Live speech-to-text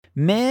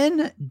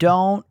Men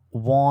don't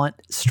want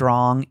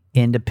strong,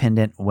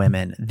 independent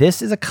women.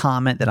 This is a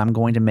comment that I'm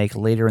going to make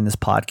later in this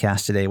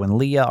podcast today when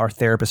Leah, our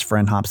therapist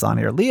friend, hops on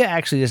here. Leah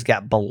actually just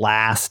got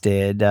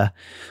blasted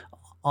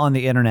on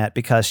the internet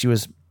because she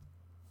was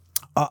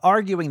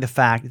arguing the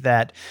fact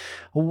that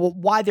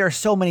why there are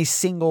so many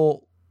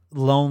single,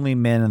 lonely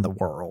men in the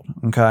world,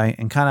 okay?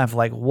 And kind of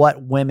like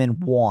what women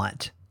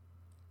want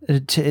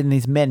and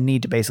these men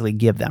need to basically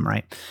give them,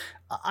 right?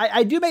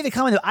 I do make the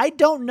comment that I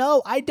don't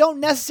know. I don't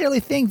necessarily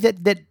think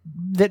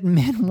that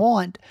men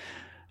want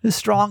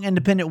strong,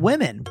 independent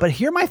women. But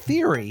hear my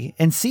theory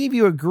and see if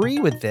you agree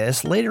with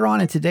this later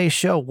on in today's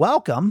show.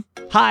 Welcome.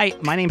 Hi,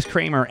 my name's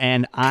Kramer,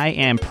 and I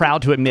am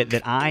proud to admit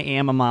that I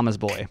am a mama's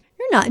boy.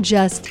 You're not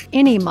just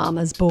any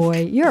mama's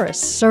boy. You're a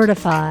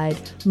certified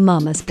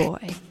mama's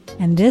boy.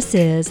 And this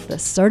is the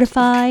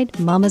Certified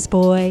Mama's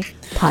Boy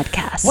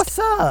podcast. What's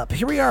up?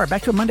 Here we are,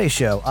 back to a Monday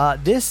show.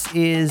 This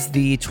is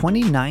the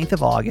 29th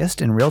of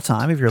August in real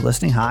time. If you're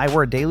listening, hi.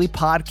 We're a daily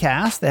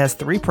podcast that has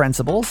 3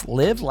 principles.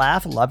 Live,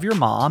 laugh, love your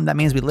mom. That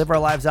means we live our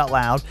lives out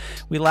loud.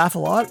 We laugh a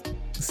lot.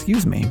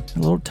 Excuse me, a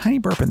little tiny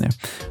burp in there.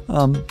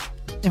 And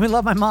we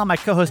love my mom, my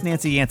co-host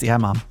Nancy Yancey. Hi,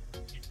 Mom.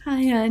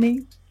 Hi,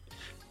 honey.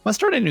 Let's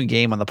start a new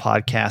game on the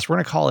podcast. We're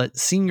going to call it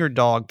Senior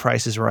Dog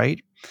Price is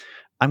Right.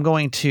 I'm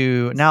going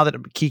to, now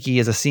that Kiki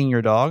is a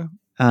senior dog,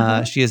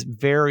 she is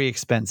very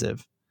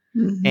expensive.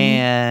 Mm-hmm.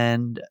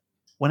 And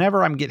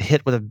whenever I get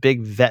hit with a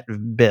big vet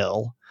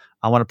bill,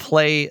 I want to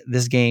play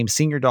this game,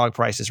 Senior Dog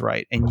Price is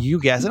Right. And you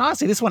guess, and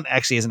honestly, this one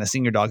actually isn't a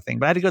senior dog thing,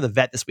 but I had to go to the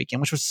vet this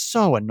weekend, which was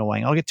so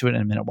annoying. I'll get to it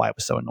in a minute why it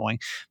was so annoying.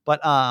 But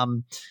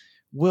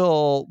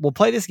we'll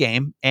play this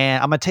game,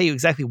 and I'm going to tell you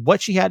exactly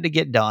what she had to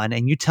get done,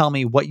 and you tell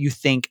me what you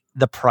think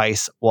the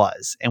price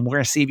was. And we're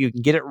going to see if you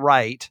can get it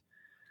right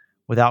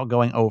without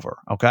going over.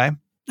 Okay.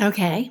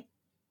 Okay.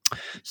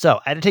 So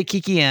I had to take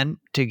Kiki in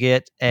to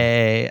get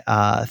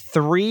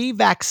 3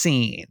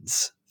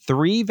 vaccines.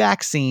 3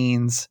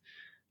 vaccines.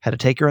 Had to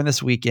take her in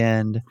this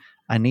weekend.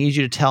 I need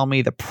you to tell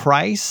me the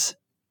price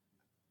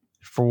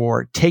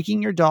for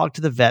taking your dog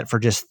to the vet for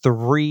just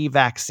 3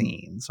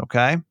 vaccines.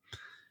 Okay.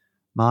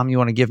 Mom, you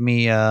want to give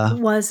me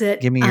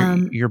give me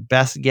your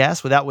best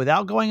guess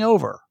without going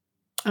over.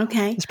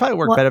 Okay. It's probably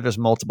work better if there's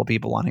multiple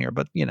people on here,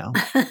 but you know.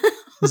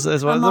 This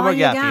is what we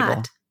got,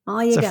 people.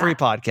 It's a free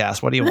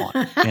podcast. What do you want?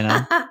 You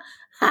know?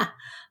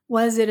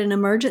 Was it an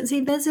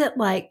emergency visit?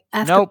 Like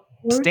after? Nope.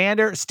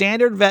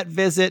 Standard vet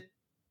visit.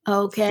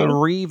 Okay.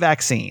 3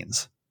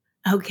 vaccines.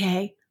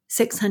 Okay.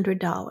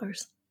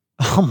 $600.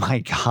 Oh my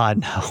God,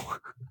 no.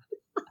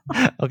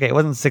 Okay, it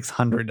wasn't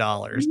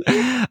 $600.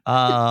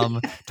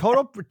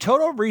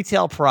 Total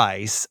retail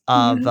price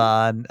of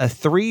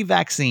 3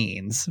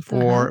 vaccines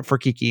for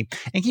Kiki.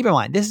 And keep in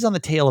mind, this is on the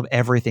tail of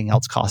everything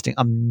else costing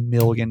 $1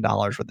 million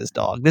for this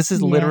dog. This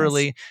is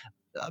literally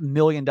 $1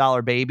 million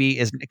baby.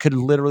 It could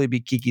literally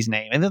be Kiki's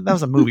name. And that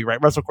was a movie, right?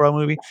 Russell Crowe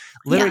movie.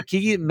 Literally,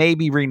 Kiki may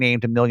be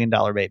renamed $1 million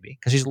baby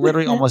because she's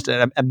literally almost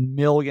at $1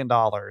 million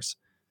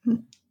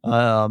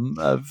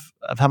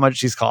of how much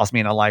she's cost me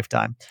in a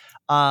lifetime.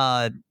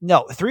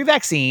 No, 3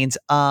 vaccines.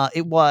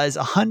 It was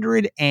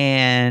 100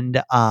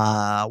 and,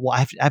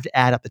 I have to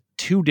add up the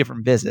 2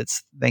 different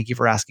visits. Thank you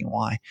for asking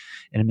why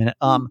in a minute.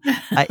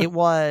 It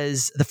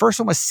was, the first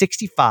one was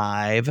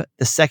 65.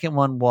 The second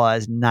one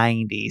was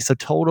 90. So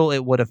total,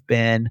 it would have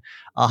been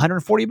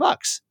 $140.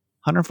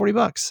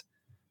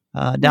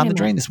 Down the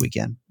drain this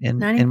weekend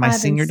in my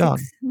senior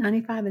dog.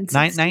 95 and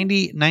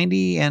 60.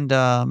 90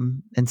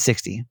 and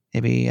 60.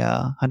 Maybe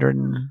 100.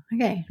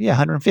 Okay. Yeah,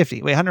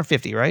 150. Wait,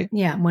 150, right?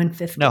 Yeah,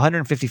 150. No,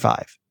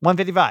 155.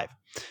 155.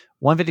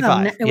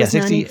 155. It was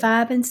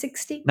 95 and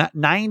 60?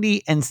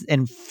 90 and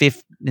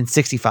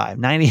 65.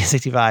 90 and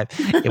 65.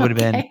 It would have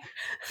been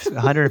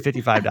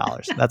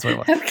 $155. That's what it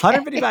was. Okay.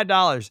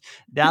 $155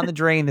 down the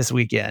drain this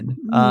weekend.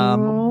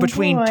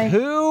 Between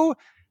 2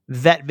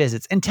 vet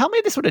visits. And tell me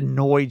this would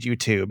annoyed you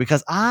too,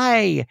 because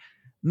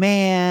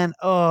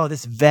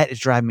this vet is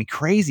driving me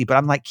crazy, but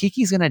I'm like,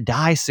 Kiki's going to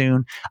die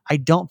soon. I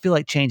don't feel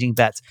like changing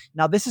vets.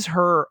 Now this is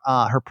her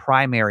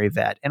primary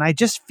vet. And I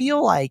just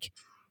feel like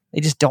they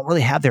just don't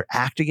really have their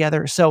act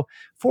together. So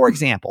for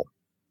example,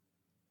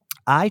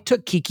 I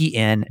took Kiki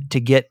in to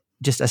get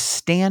just a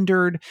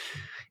standard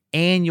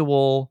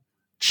annual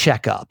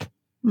checkup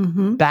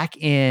back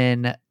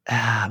in,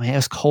 it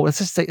was cold.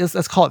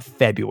 Let's call it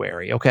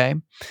February. Okay.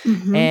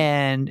 Mm-hmm.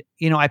 And,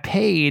 I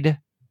paid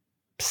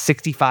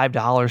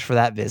 $65 for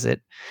that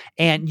visit.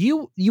 And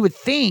you would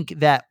think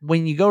that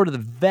when you go to the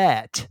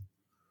vet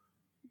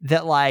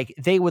that like,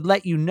 they would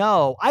let you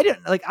know.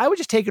 I would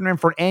just take her in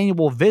for an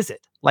annual visit.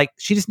 Like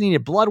she just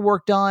needed blood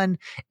work done.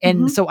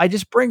 And so I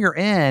just bring her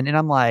in and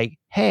I'm like,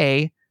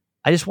 hey,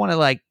 I just want to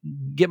like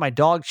get my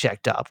dog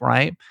checked up.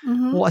 Right.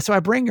 Mm-hmm. Well, so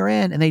I bring her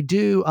in and they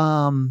do,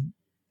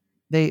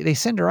 they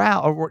send her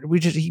out, or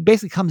he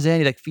basically comes in,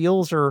 he like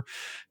feels her,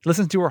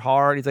 listens to her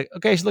heart. He's like,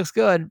 okay, she looks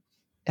good.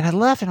 And I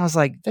left and I was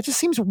like, that just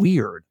seems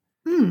weird.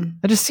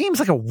 That just seems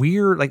like a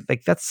weird, like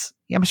that's,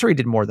 I'm sure he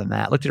did more than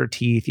that. Looked at her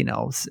teeth,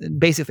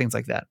 basic things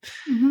like that.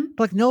 But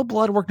like no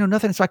blood work, no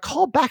nothing. So I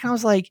called back and I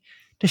was like,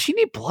 does she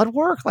need blood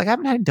work? Like, I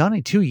haven't had it done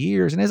in 2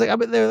 years. And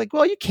they're like,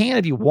 well, you can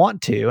if you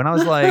want to. And I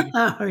was like,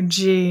 Oh,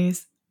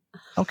 geez.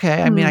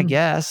 okay. I mean, I Hmm.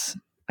 guess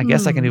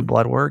I can do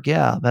blood work.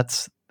 Yeah,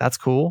 that's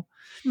cool.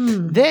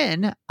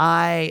 Then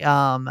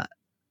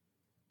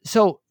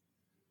so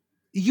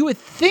you would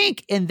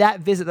think in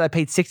that visit that I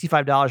paid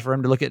 $65 for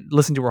him to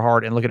listen to her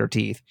heart and look at her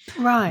teeth,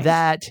 Right.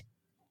 that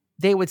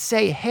they would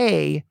say,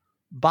 hey,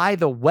 by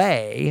the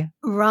way,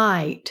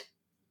 Right.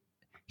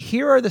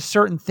 here are the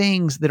certain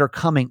things that are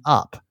coming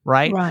up,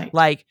 right? Right.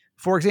 Like,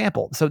 for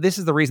example, so this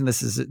is the reason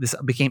this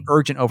became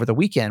urgent over the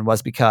weekend,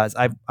 was because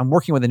I'm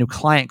working with a new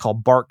client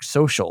called Bark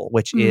Social,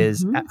 which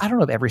is, I don't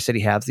know if every city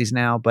has these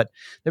now, but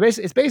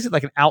it's basically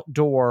like an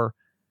outdoor,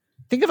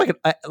 think of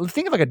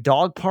like a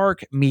dog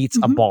park meets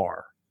a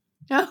bar.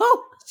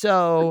 Oh.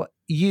 So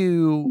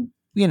you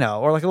know,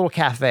 or like a little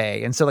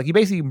cafe. And so like you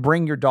basically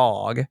bring your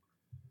dog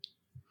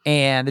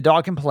and the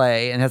dog can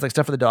play and has like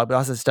stuff for the dog, but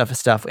also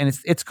stuff. And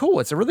it's cool.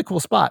 It's a really cool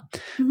spot.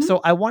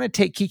 So I want to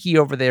take Kiki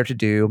over there to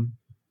do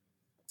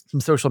some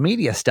social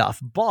media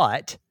stuff,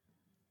 but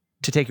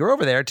to take her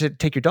over there, to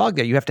take your dog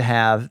there, you have to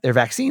have their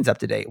vaccines up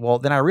to date. Well,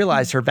 then I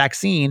realized her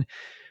vaccine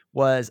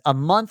was a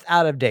month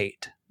out of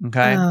date.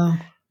 Okay. Oh.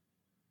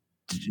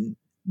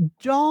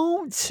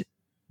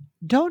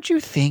 Don't you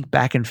think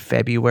back in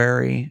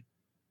February,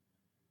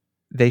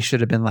 they should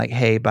have been like,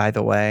 hey, by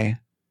the way,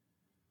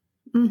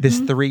 this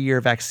 3-year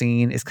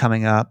vaccine is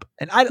coming up.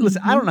 And I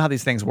don't know how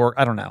these things work.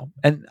 I don't know.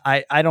 And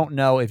I don't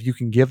know if you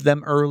can give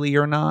them early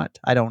or not.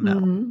 I don't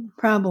know.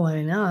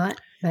 Probably not.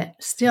 But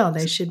still,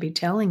 they should be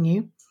telling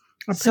you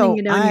or So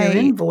putting it on your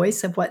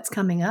invoice of what's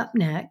coming up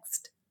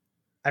next.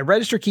 I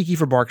registered Kiki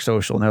for Bark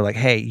Social, and they're like,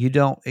 "Hey,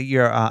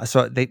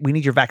 we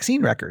need your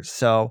vaccine records."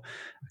 So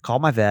I call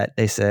my vet.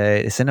 They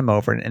send them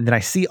over, and then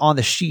I see on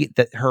the sheet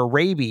that her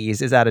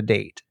rabies is out of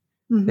date.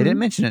 They didn't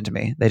mention it to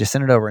me. They just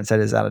sent it over and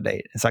said it's out of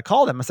date. And so I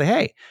call them and say,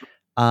 "Hey,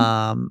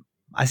 I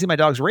see my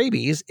dog's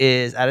rabies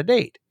is out of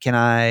date. Can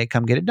I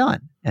come get it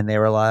done?" And they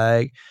were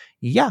like,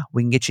 "Yeah,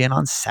 we can get you in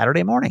on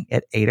Saturday morning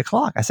at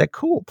 8:00. I said,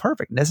 "Cool,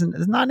 perfect. It's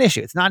not an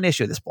issue. It's not an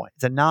issue at this point.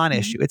 It's a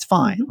non-issue. It's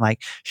fine."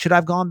 Like, should I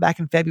have gone back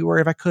in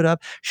February if I could have?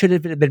 Should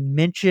it have been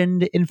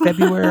mentioned in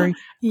February?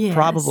 Yes.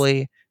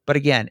 Probably. But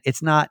again,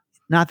 it's not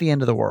the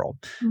end of the world.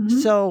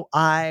 So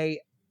I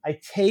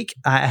take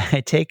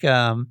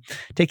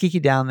Kiki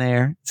down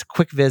there. It's a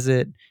quick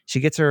visit.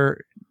 She gets her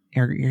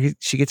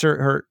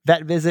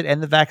vet visit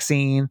and the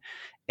vaccine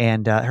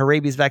and her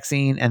rabies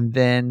vaccine, and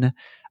then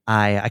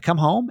I come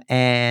home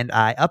and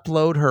I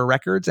upload her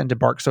records into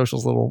Bark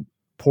Social's little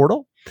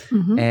portal,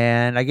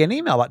 and I get an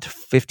email about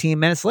 15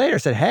 minutes later.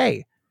 Said,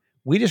 "Hey,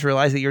 we just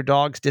realized that your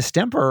dog's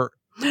distemper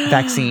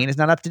vaccine is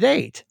not up to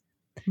date."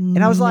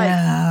 And I was like,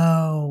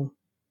 "No,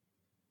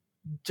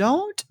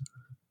 don't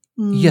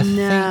you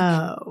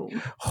no.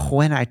 think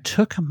when I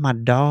took my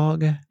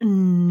dog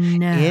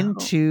in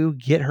to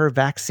get her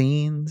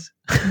vaccines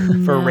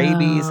for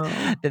rabies,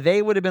 that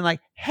they would have been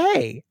like,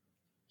 hey,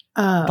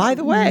 by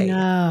the way,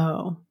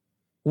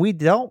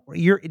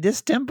 your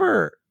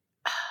distemper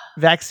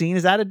vaccine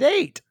is out of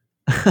date."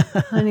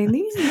 Honey,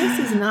 this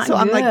is not so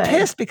good. I'm like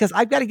pissed because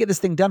I've got to get this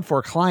thing done for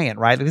a client,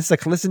 right? Like,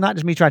 this is not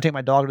just me trying to take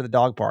my dog to the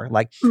dog park.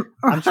 Like,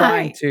 I'm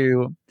trying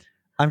to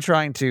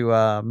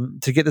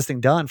get this thing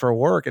done for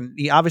work. And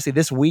obviously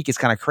this week is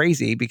kind of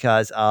crazy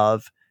because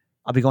I'll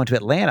be going to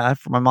Atlanta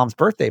for my mom's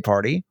birthday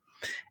party.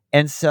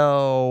 And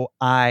so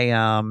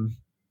I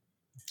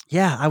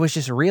was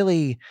just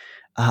really,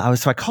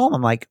 so I call them.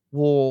 I'm like,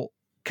 well,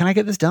 can I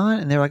get this done?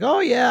 And they're like, oh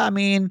yeah, I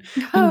mean,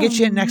 we can get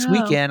you in next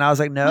weekend. I was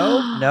like,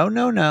 no.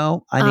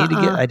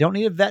 I don't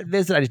need a vet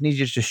visit. I just need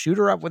you to shoot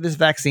her up with this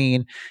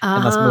vaccine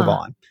and let's move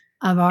on.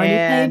 I've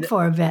already paid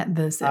for a vet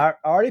visit. I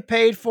already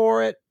paid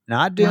for it.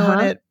 Not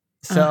doing it.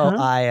 So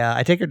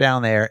I take her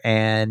down there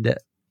and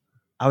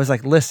I was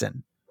like,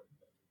 listen,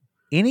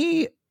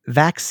 any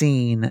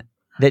vaccine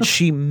that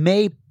she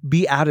may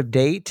be out of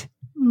date,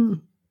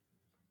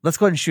 let's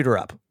go ahead and shoot her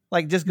up.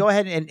 Like, just go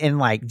ahead and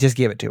like, just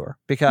give it to her,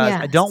 because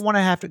I don't want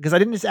to have to, because I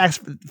didn't just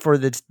ask for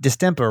the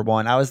distemper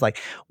one. I was like,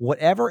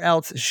 whatever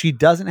else she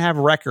doesn't have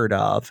record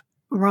of,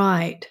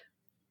 right,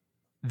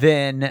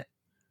 then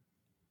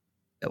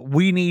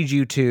we need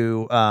you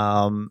to,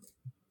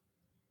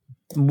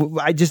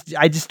 I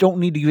just don't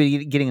need to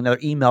be getting another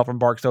email from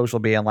Bark Social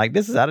being like,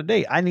 this is out of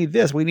date. I need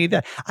this. We need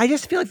that. I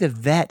just feel like the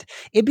vet,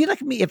 it'd be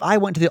like me if I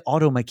went to the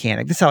auto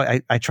mechanic. This is how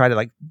I try to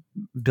like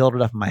build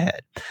it up in my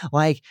head.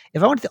 Like,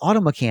 if I went to the auto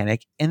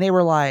mechanic and they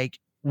were like,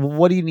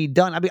 what do you need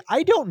done? I mean,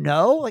 I don't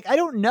know. Like, I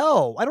don't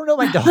know what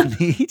my dog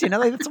needs.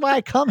 Like, that's why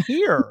I come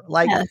here.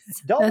 Like,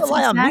 don't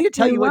rely on me to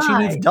tell you what she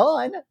needs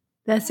done.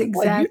 That's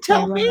exactly you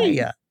tell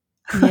me.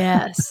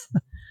 Yes.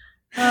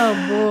 Oh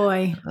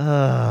boy.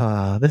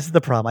 This is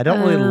the problem. I don't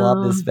really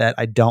love this vet.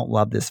 I don't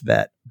love this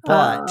vet,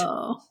 but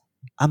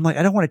I'm like,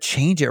 I don't want to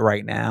change it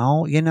right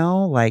now.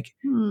 Like,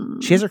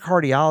 she has her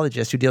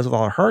cardiologist who deals with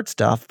all her heart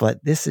stuff,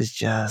 but this is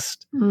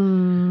just,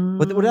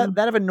 would that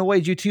have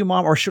annoyed you too,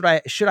 Mom? Or should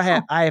I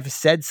have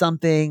said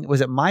something?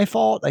 Was it my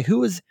fault? Like, who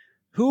was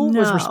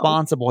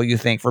responsible, you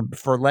think,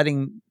 for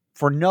letting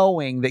for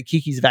knowing that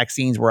Kiki's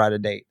vaccines were out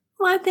of date.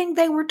 Well, I think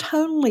they were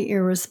totally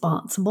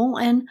irresponsible.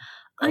 And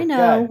I Okay.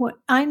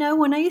 know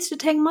when I used to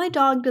take my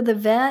dog to the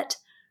vet,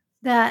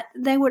 that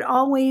they would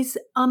always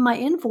on my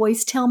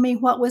invoice tell me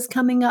what was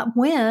coming up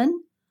when,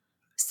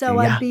 so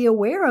Yeah. I'd be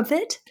aware of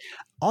it.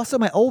 Also,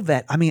 my old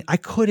vet, I mean, I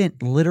could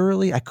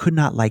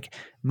not like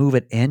move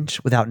an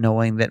inch without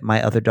knowing that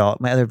my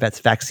other vet's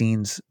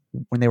vaccines,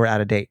 when they were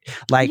out of date.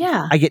 Like,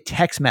 Yeah. I get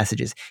text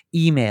messages,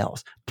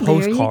 emails, There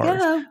you postcards.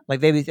 go.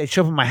 Like, they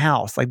show up at my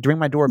house, like, ring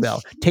my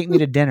doorbell, take me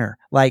to dinner.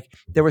 Like,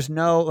 there was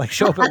no, like,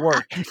 show up at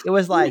work. It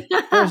was like,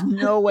 there was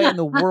no way in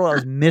the world I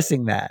was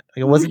missing that.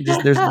 Like, it wasn't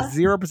just, there's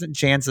 0%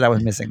 chance that I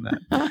was missing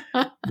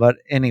that. But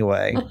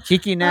anyway,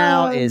 Kiki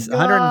now Oh, is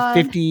God.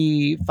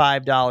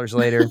 $155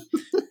 later.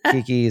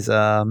 Kiki's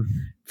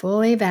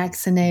Fully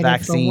vaccinated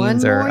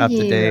vaccines for one are more up to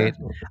year. date.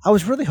 I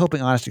was really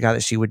hoping, honest to God,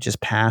 that she would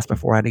just pass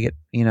before I had to get,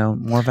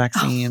 more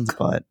vaccines.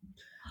 But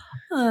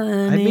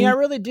I mean, I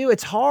really do.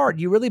 It's hard.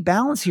 You really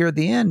balance here at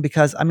the end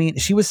because, I mean,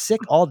 she was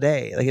sick all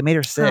day. Like, it made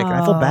her sick, and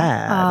I feel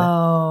bad.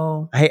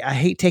 Oh, I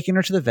hate taking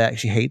her to the vet.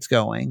 She hates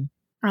going.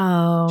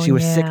 She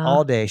was sick yeah.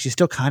 all day. She's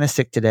still kind of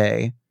sick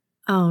today.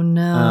 Oh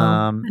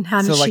no! And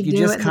how did so, like, she you do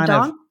just at the kind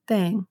of- dog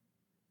thing?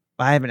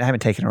 I haven't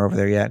taken her over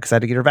there yet because I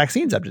had to get her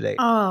vaccines up to date.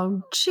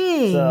 Oh,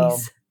 jeez. So,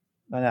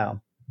 I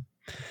know.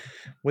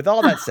 With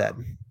all that said,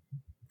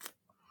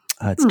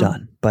 it's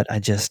done. But I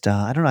just,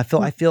 I don't know.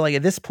 I feel like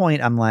at this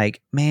point, I'm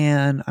like,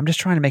 man, I'm just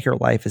trying to make her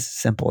life as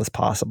simple as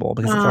possible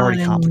because it's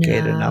already I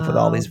complicated enough with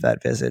all know. these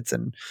vet visits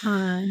and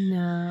I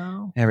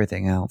know.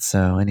 everything else.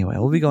 So anyway,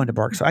 we'll be going to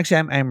Bark. So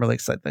actually, I'm really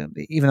excited,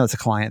 even though it's a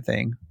client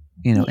thing,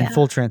 in Yeah.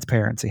 full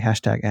transparency,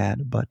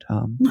 #ad. But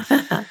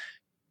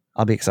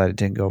I'll be excited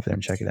to go over there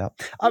and check it out.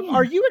 Yeah.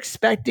 Are you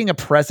expecting a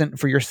present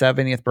for your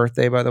 70th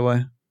birthday, by the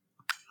way?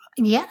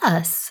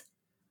 Yes.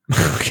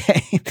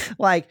 Okay.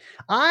 Like,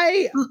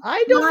 I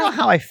don't know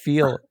how I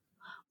feel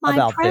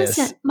about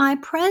this. My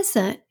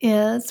present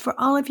is for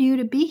all of you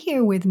to be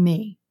here with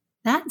me.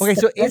 That's Okay,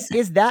 the so present.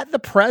 is that the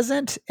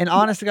present? And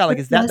honest to God, like,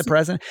 is that the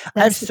present? I have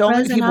That's the so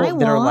many present people I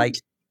that are want. like,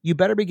 you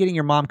better be getting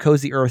your mom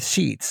Cozy Earth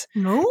sheets.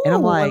 No, and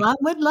I'm like- well, I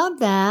would love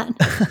that.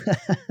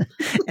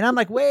 And I'm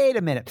like, wait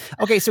a minute.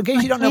 Okay, so in case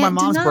I you don't know, my can't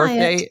mom's deny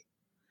birthday, it.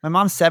 my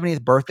mom's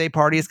 70th birthday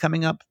party is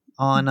coming up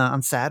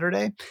on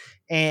Saturday.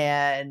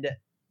 And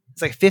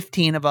it's like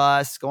 15 of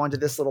us going to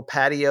this little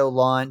patio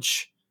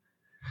lunch.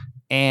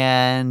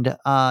 And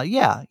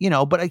yeah,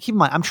 but keep in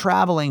mind, I'm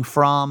traveling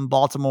from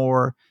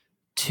Baltimore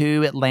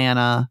to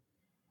Atlanta.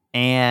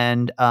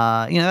 And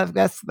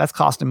that's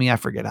costing me, I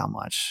forget how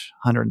much,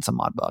 100 and some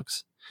odd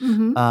bucks.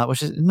 Mhm.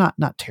 Which is not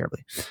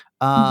terribly.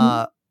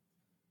 Mhm.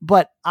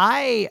 But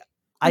I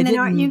And then didn't,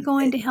 aren't you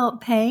going to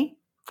help pay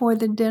for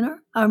the dinner?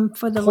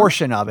 For the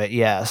portion of it,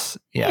 yes,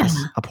 Yeah.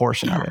 a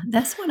portion of Yeah, it.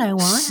 that's what I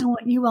want. I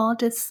want you all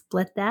to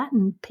split that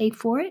and pay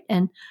for it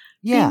and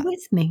Yeah. be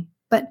with me.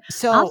 But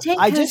So I'll take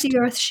I just, Cozy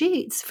Earth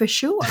sheets for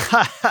sure.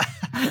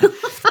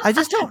 I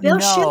just don't They'll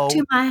know. ship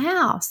to my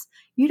house.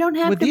 You don't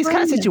have With to these kind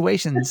of bring them.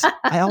 situations,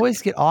 I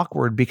always get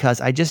awkward because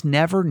I just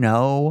never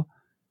know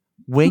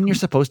when you're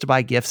supposed to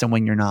buy gifts and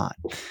when you're not.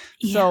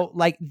 Yeah. So,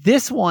 like,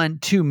 this one,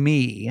 to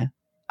me,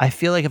 I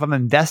feel like if I'm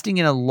investing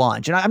in a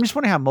lunch, and I'm just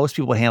wondering how most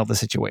people would handle the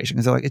situation,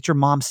 because they're like, it's your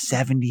mom's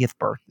 70th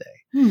birthday.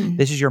 Hmm.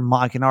 This is your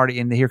mom. I can already,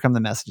 and here come the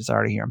messages. I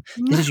already hear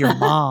them. This is your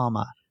mom.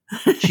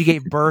 She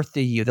gave birth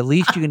to you. The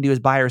least you can do is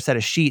buy her a set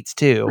of sheets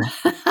too.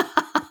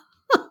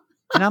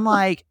 And I'm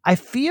like, I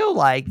feel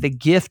like the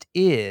gift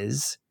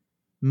is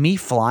me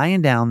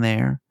flying down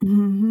there,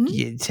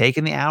 Mhm.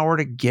 taking the hour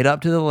to get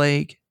up to the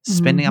lake,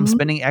 I'm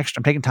spending extra,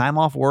 I'm taking time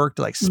off work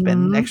to like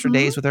spend extra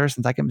days with her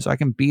so I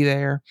can be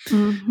there.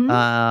 Mhm.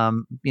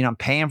 I'm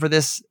paying for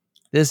this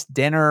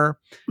dinner.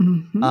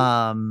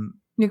 Mhm.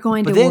 You're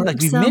going but to then, work like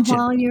we some mentioned-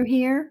 while you're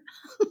here?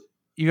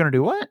 You're going to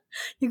do what?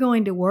 You're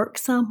going to work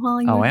some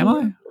while you're Oh, here? am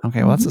I?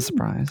 Okay. Well, that's a Mhm.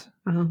 surprise.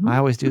 Mhm. I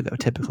always do though.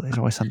 Typically there's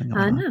always something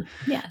going I on. know.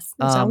 Yes.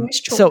 There's always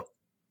choice. So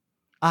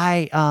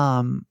I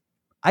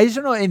just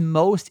don't know, in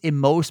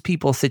most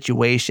people's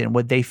situation,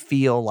 would they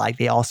feel like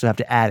they also have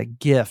to add a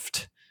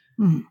gift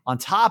Mhm. on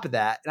top of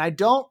that? And I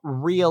don't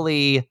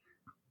really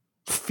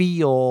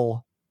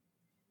feel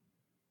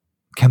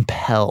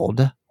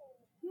compelled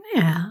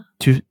Yeah.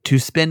 to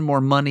spend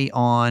more money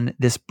on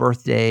this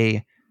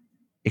birthday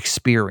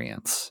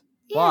experience.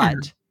 Yeah.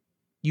 But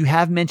you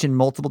have mentioned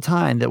multiple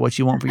times that what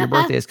you want for your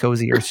birthday is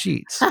Cozy Earth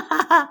sheets.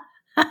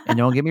 And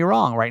don't get me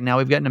wrong, right now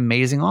we've got an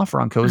amazing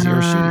offer on Cozy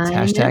Earth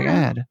sheets. I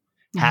know.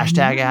 #ad.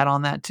 #ad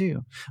on that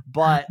too.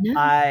 But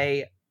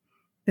know.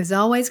 There's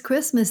always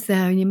Christmas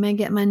though. You may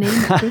get my name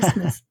at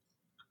Christmas.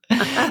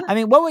 I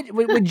mean, what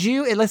would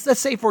you, let's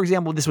say, for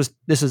example, this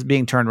was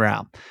being turned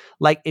around.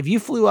 Like, if you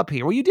flew up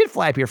here, well, you did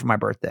fly up here for my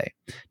birthday.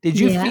 Did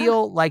you Yeah.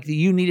 feel like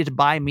you needed to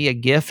buy me a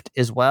gift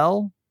as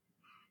well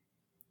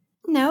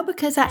No,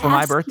 because I for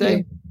my asked birthday?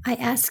 you. I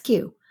asked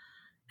you.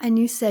 And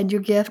you said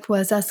your gift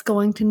was us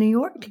going to New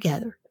York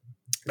together.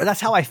 But that's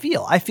how I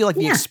feel. I feel like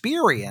the Yeah.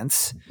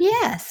 experience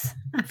Yes.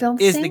 I feel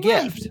the is same the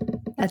way. gift.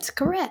 That's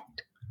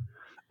correct.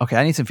 Okay,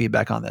 I need some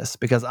feedback on this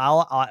because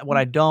what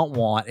I don't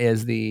want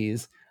is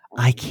these.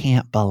 I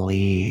can't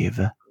believe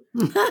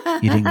you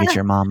didn't get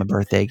your mom a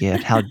birthday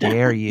gift. How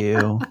dare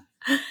you?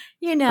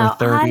 You know,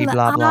 30,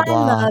 blah, blah, I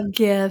blah. love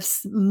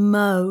gifts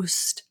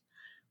most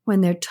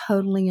when they're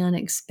totally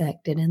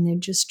unexpected and they're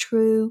just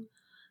true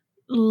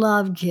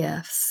love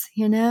gifts,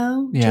 you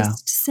know, Yeah.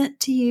 just sent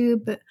to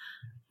you, but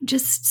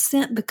just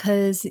sent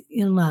because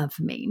you love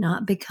me,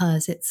 not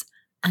because it's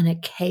an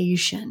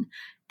occasion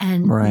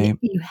and Right.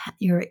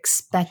 you're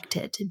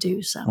expected to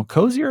do so. Well,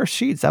 cozier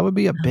sheets. That would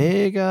be a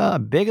big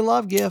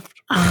love gift.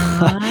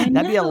 I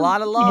That'd be a know.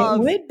 lot of love.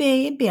 It would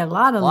be. It'd be a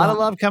lot of A lot of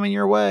love coming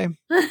your way.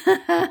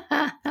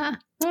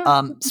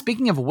 love.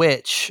 Speaking of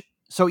which,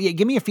 so yeah,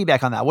 give me your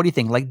feedback on that. What do you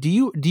think? Like, do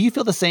you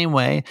feel the same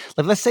way?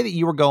 Like, let's say that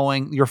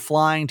you're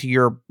flying to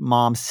your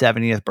mom's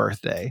 70th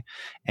birthday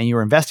and you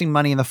were investing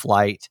money in the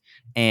flight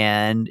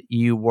and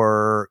you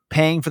were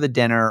paying for the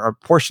dinner or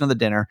portion of the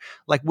dinner.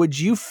 Like, would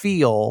you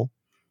feel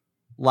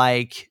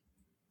like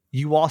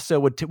you also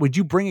would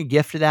you bring a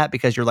gift to that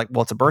because you're like,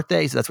 well, it's a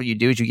birthday, so that's what you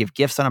do is you give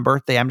gifts on a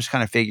birthday. I'm just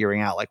kind of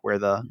figuring out like where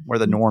the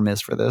norm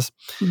is for this.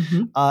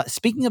 Mm-hmm.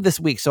 Speaking of this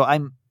week, so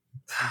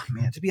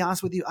man, to be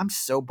honest with you, I'm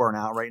so burnt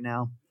out right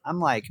now.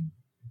 I'm like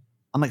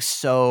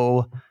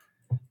so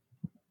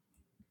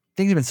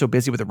things have been so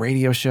busy with the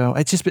radio show.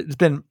 It's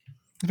been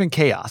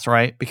chaos,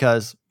 right?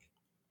 Because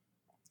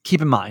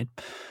keep in mind,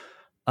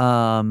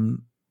 for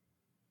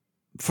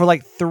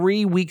like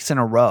 3 weeks in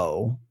a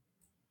row,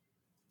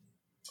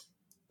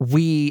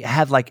 we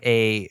had like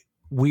a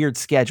weird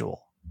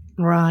schedule,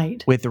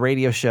 Right. with the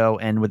radio show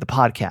and with the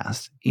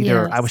podcast.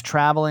 Either I was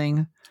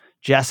traveling,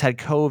 Jess had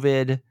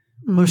COVID.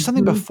 There was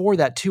something before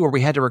that too, where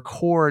we had to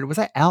record. Was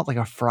I out like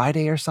a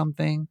Friday or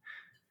something?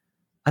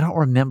 I don't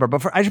remember,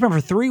 but I just remember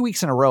 3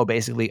 weeks in a row,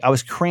 basically, I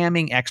was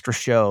cramming extra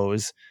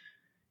shows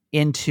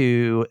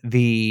into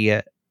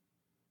the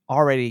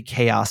already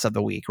chaos of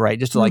the week, right?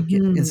 Just to like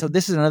get, and so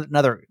this is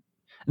another,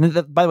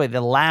 and by the way,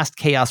 the last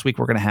chaos week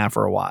we're going to have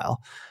for a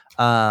while.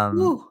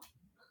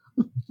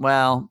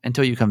 Well,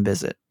 until you come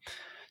visit.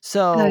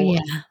 So, yeah.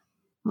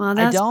 Well,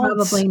 that's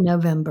probably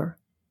November.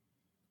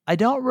 I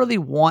don't really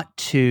want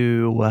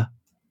to.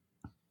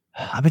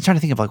 I've been trying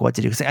to think of like what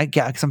to do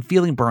because I'm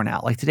feeling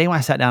burnout. Like today when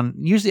I sat down,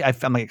 usually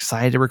I'm like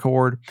excited to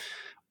record,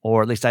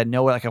 or at least I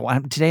know like I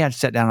want. Today I just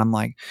sat down, I'm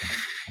like,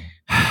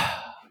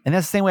 and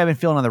that's the same way I've been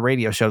feeling on the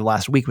radio show the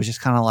last week, was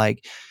just kind of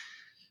like,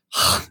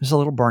 there's a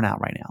little burnout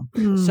right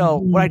now. So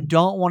what I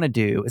don't want to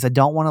do is I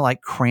don't want to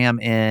like cram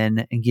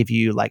in and give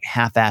you like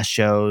half-ass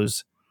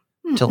shows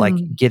to like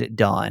get it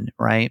done,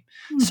 right?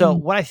 So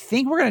what I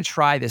think we're going to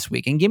try this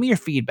week, and give me your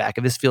feedback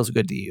if this feels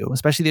good to you,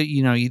 especially that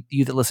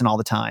you that listen all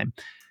the time.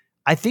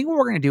 I think what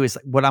we're going to do is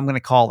what I'm going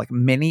to call like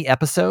mini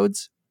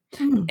episodes.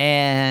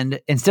 And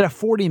instead of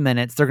 40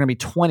 minutes, they're going to be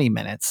 20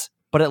 minutes,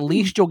 but at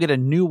least you'll get a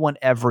new one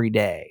every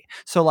day.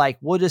 So like,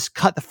 we'll just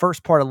cut the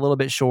first part a little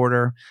bit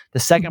shorter, the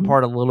second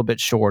part a little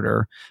bit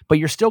shorter, but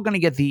you're still going to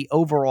get the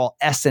overall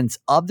essence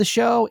of the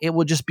show. It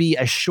will just be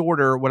a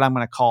shorter, what I'm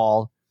going to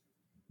call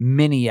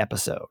mini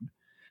episode.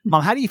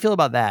 Mom, how do you feel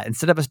about that?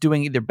 Instead of us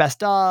doing either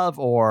best of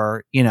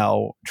or,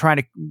 trying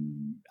to,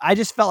 I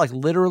just felt like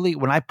literally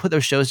when I put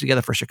those shows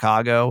together for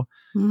Chicago,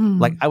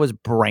 like I was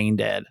brain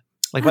dead.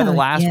 Like by the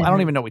last one, I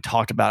don't even know what we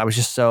talked about. I was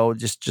just so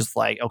just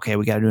like, okay,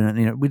 we got to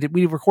do it.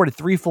 We recorded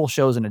 3 full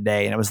shows in a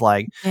day, and it was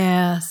like,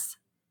 yes.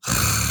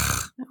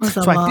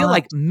 So I feel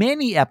like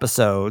many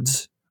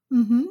episodes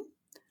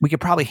we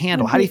could probably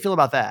handle. How do you feel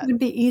about that? It would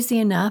be easy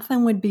enough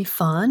and would be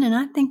fun. And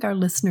I think our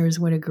listeners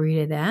would agree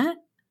to that.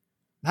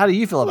 How do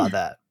you feel about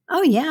that?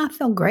 Oh, yeah. I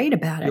feel great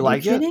about it. You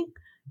like Are you kidding?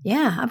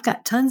 Yeah. I've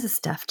got tons of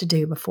stuff to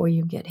do before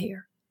you get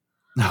here.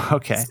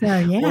 Okay. So,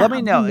 yeah. Well, let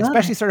me know,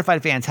 especially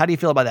certified fans. How do you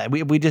feel about that?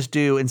 We just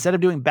do, instead of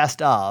doing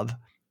best of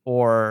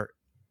or,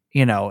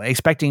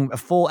 expecting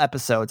full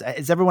episodes,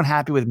 is everyone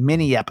happy with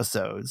mini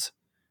episodes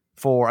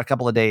for a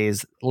couple of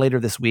days later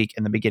this week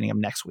and the beginning of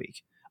next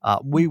week?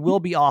 We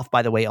will be off,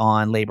 by the way,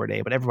 on Labor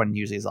Day, but everyone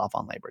usually is off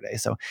on Labor Day.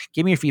 So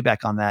give me your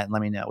feedback on that and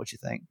let me know what you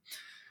think.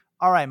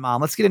 All right,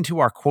 Mom, let's get into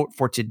our quote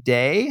for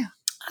today.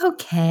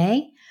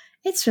 Okay.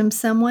 It's from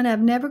someone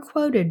I've never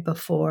quoted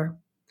before.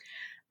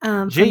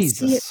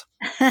 Jesus.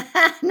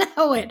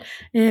 No, it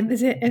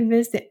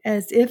is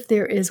as if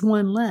there is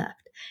one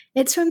left.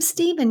 It's from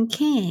Stephen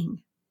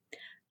King.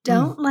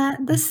 Don't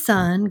let the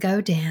sun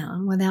go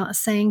down without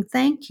saying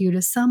thank you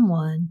to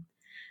someone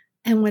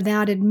and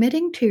without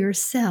admitting to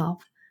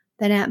yourself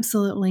that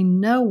absolutely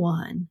no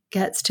one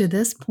gets to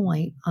this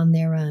point on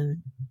their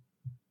own.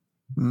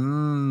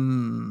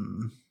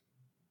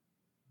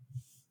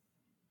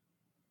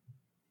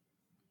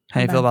 How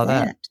do you feel about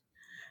that?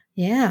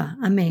 Yeah.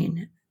 I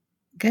mean,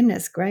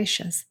 goodness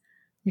gracious.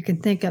 I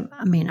can think of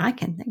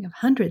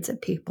hundreds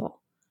of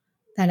people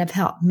that have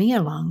helped me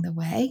along the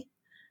way.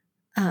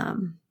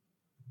 And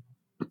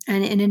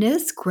it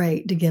is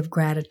great to give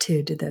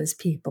gratitude to those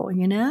people,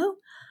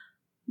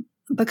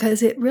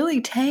 because it really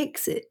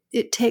takes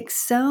it takes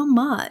so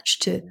much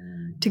to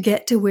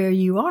get to where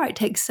you are. It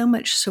takes so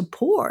much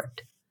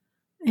support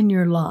in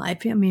your life.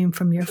 I mean,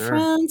 from your Sure.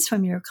 friends,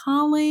 from your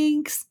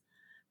colleagues,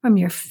 from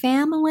your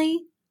family.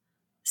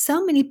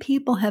 So many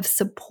people have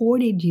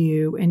supported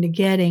you into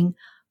getting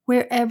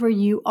wherever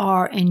you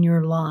are in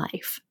your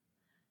life.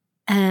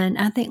 And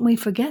I think we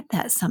forget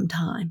that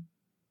sometime.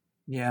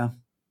 Yeah.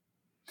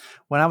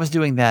 When I was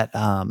doing that,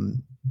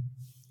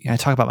 I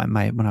talk about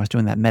my when I was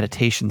doing that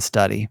meditation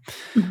study,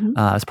 Mhm.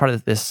 as part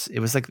of this, it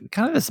was like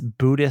kind of this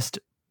Buddhist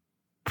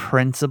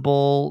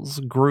principles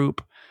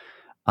group.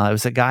 It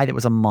was a guy that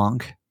was a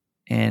monk.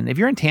 And if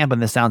you're in Tampa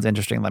and this sounds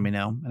interesting, let me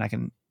know and I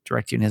can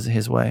direct you in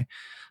his way.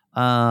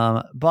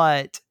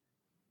 But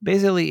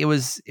basically it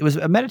was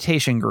a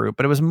meditation group,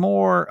 but it was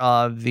more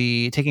of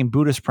the taking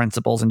Buddhist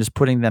principles and just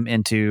putting them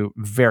into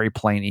very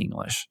plain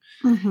English.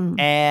 Mhm.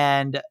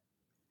 And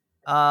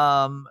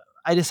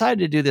I decided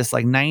to do this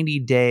like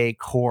 90-day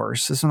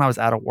course. This is when I was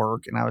out of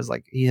work and I was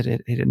like, he had a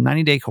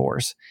 90-day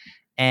course.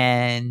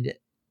 And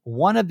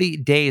one of the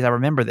days I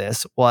remember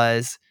this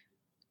was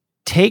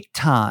take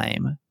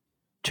time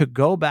to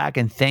go back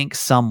and thank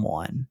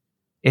someone,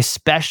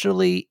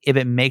 especially if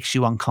it makes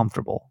you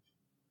uncomfortable.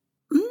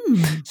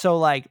 Mm. So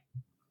like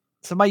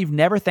somebody you've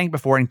never thanked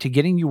before and to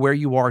getting you where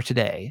you are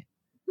today,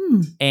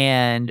 Mm.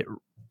 and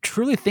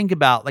truly think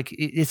about like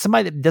it's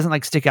somebody that doesn't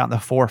like stick out in the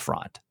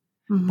forefront,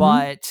 Mhm.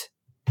 but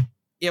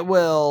it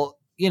will,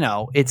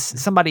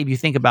 it's somebody if you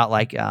think about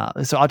like,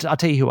 so I'll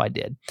tell you who I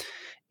did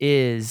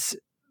is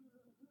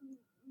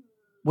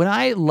when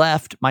I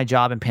left my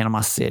job in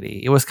Panama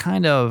City, it was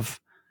kind of,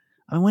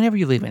 I mean, whenever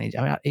you leave any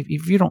job,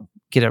 if you don't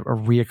get a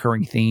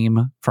reoccurring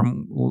theme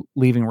from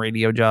leaving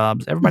radio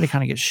jobs, everybody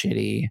kind of gets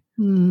shitty,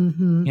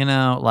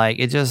 Mhm. like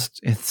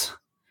it's,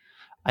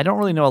 I don't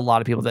really know a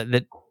lot of people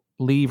that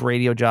leave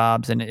radio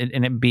jobs and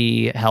it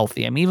be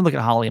healthy. I mean, even look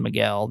at Holly and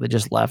Miguel, they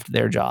just left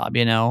their job,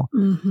 and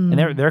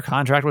Mhm. their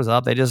contract was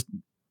up. They just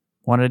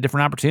wanted a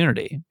different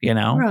opportunity,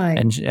 Right.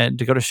 and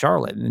to go to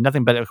Charlotte and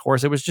nothing, but of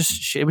course it was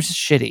just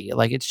shitty.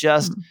 Like it's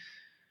just, Mm.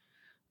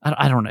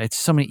 I don't know. It's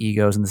so many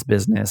egos in this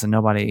business and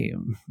nobody,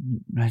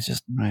 it's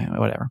just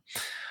whatever.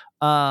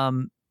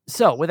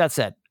 So with that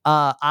said,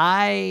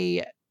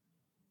 I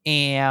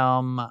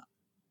am,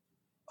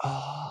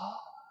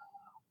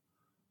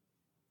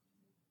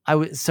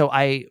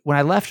 when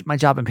I left my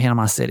job in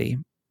Panama City,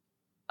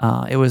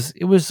 it was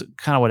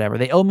kind of whatever.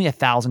 They owed me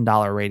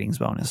 $1,000 ratings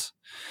bonus.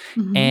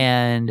 Mhm.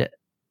 And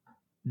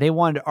they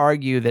wanted to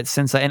argue that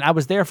since I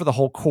was there for the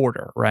whole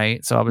quarter,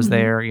 right? So I was Mhm.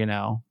 there,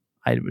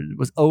 I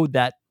was owed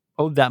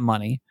that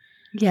money.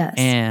 Yes.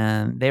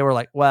 And they were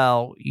like,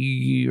 well,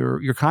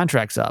 your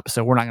contract's up,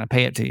 so we're not going to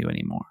pay it to you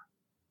anymore.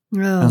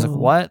 And I was like, Oh.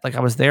 what? Like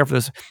I was there for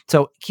this.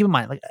 So keep in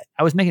mind, like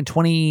I was making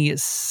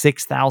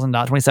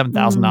 $26,000,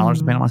 $27,000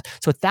 in Panama.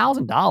 So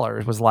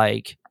 $1,000 was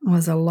like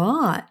Was a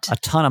lot. a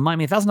ton of money. I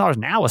mean, $1,000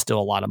 now is still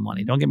a lot of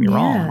money. Don't get me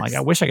wrong. Like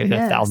I wish I could get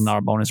Yes.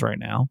 $1,000 bonus right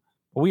now.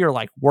 But we were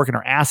like working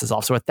our asses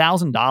off. So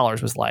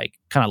 $1,000 was like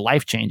kind of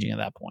life changing at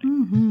that point.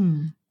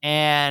 Mhm.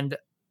 And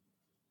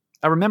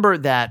I remember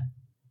that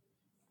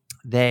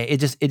it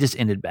just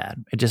ended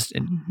bad.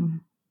 Mhm.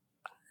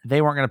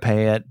 They weren't going to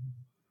pay it.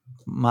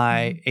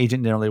 My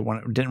agent didn't really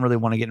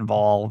want to get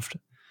involved,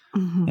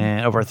 Mhm.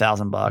 and over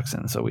 $1,000,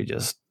 and so we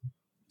just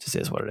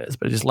is what it is.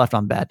 But it just left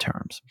on bad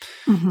terms.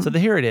 Mhm. So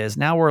here it is.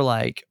 Now we're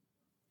like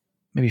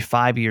maybe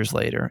 5 years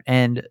later,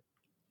 and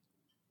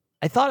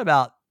I thought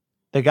about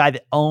the guy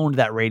that owned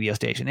that radio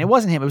station. It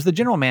wasn't him. It was the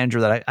general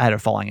manager that I had a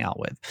falling out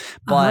with.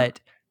 But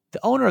the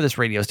owner of this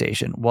radio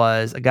station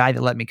was a guy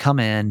that let me come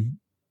in,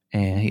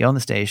 and he owned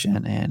the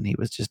station, and he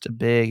was just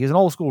he was an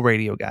old school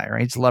radio guy,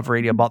 right? He just loved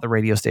radio, bought the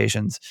radio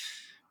stations,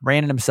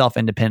 ran it himself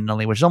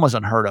independently, which is almost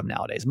unheard of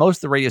nowadays. Most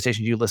of the radio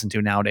stations you listen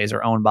to nowadays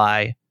are owned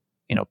by,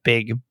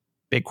 big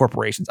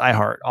corporations,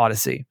 iHeart,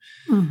 Odyssey.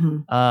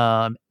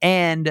 Mhm.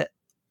 And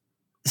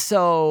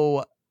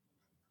so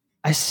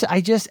I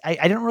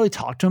didn't really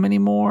talk to him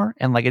anymore.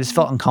 And like, it just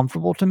felt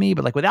uncomfortable to me,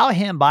 but like without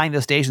him buying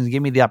those stations and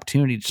giving me the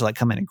opportunity to like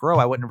come in and grow,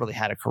 I wouldn't have really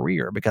had a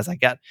career because I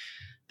got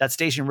that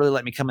station really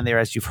let me come in there,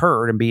 as you've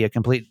heard, and be a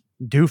complete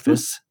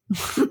doofus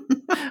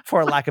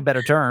for lack of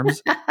better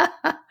terms.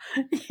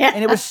 Yeah.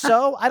 And it was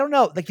so, I don't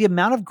know, like the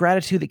amount of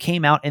gratitude that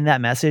came out in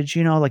that message,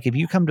 like if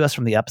you come to us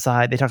from the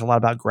upside, they talked a lot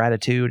about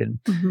gratitude and,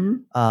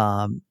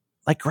 Mhm.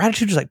 like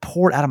gratitude just like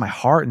poured out of my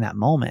heart in that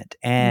moment.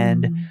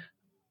 And Mhm.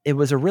 it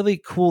was a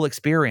really cool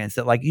experience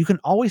that like, you can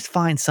always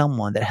find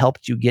someone that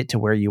helped you get to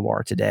where you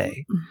are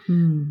today.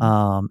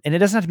 Mhm. And it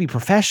doesn't have to be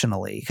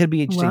professionally. It could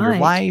be just in your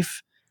Right.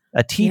 life,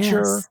 a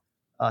teacher, Yes.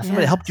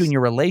 somebody that helped you in Yes.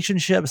 your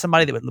relationship,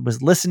 somebody that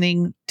was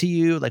listening to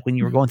you, like when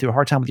you were going through a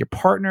hard time with your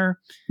partner.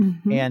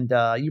 Mhm.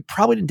 And you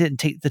probably didn't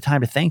take the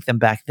time to thank them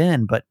back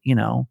then, but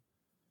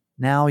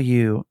now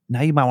you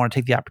might want to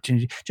take the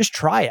opportunity. Just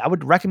try it. I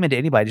would recommend to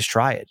anybody, just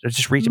try it. Or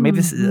just reach it. Maybe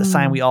this is a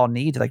sign we all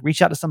need to like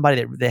reach out to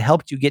somebody that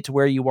helped you get to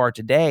where you are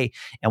today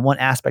in one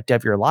aspect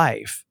of your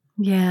life.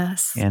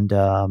 Yes. And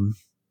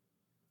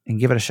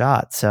give it a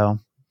shot. So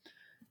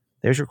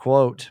there's your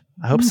quote.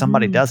 I hope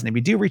somebody Mhm. does. And if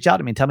you do, reach out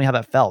to me and tell me how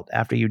that felt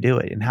after you do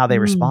it and how they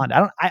respond.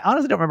 I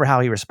honestly don't remember how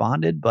he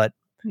responded, but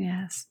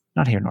Yes.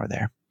 not here nor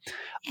there.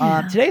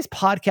 Yeah. Today's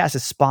podcast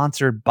is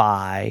sponsored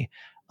by,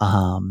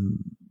 well,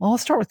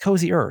 let's start with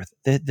Cozy Earth,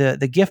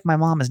 the gift my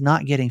mom is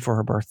not getting for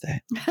her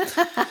birthday.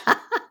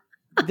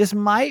 This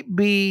might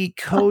be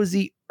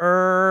Cozy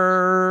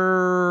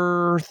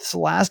Earth's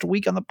last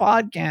week on the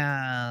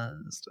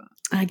podcast.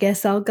 I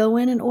guess I'll go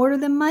in and order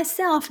them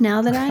myself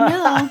now that I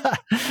know.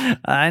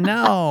 I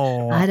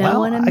know. I don't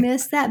Well, want to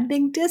miss that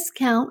big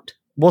discount.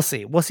 We'll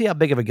see. We'll see how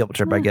big of a guilt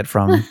trip I get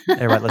from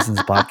everybody listens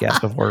to the podcast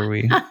before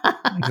we.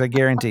 Because I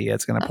guarantee you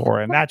it's going to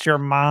pour in. That's your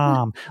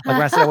mom. Like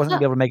when I said I wasn't going to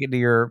be able to make it to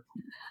your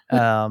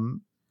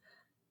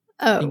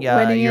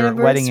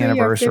wedding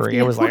anniversary.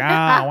 It was like,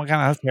 what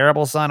kind of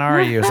terrible son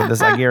are you? So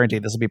I guarantee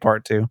this will be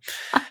part 2.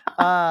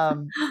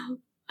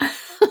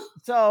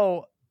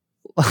 So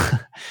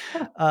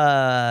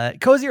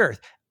Cozy Earth,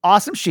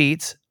 awesome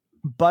sheets,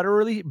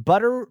 buttery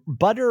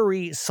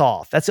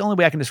soft. That's the only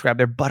way I can describe.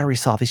 They're buttery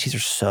soft. These sheets are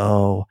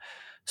so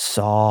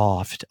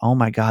soft. Oh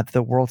my God,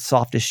 the world's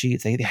softest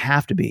sheets. They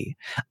have to be.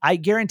 I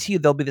guarantee you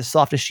they'll be the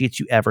softest sheets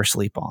you ever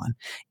sleep on.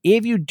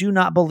 If you do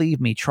not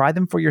believe me, try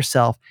them for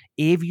yourself.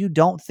 If you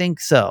don't think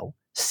so,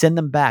 send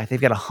them back.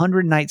 They've got a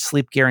 100-night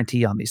sleep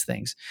guarantee on these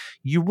things.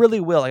 You really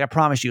will. Like I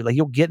promise you, like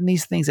you'll get in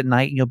these things at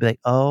night and you'll be like,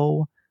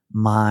 oh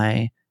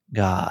my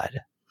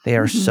God. They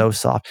are so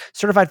soft.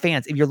 Certified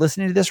fans, if you're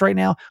listening to this right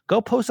now,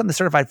 go post on the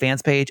Certified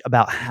Fans page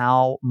about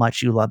how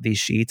much you love these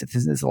sheets. If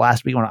this is the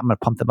last week, I'm going to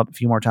pump them up a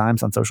few more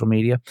times on social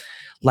media.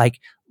 Like,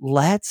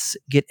 let's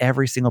get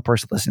every single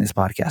person listening to this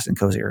podcast in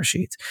Cozy Earth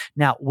sheets.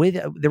 Now,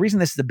 with the reason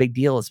this is a big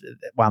deal is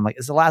why I'm like,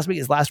 is last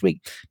week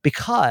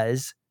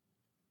because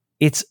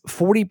it's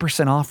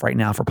 40% off right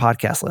now for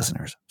podcast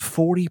listeners.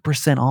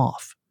 40%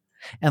 off.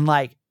 And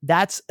like,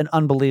 that's an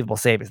unbelievable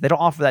savings. They don't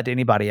offer that to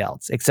anybody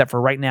else, except for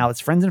right now.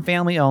 It's friends and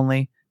family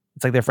only.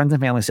 It's like their friends and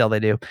family sale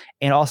they do.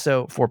 And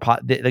also for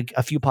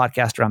a few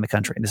podcasts around the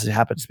country. And this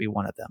happens to be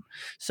one of them.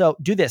 So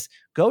do this.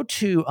 Go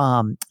to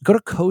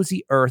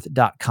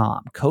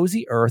cozyearth.com,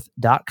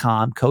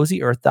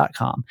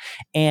 cozyearth.com,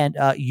 and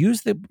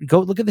go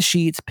look at the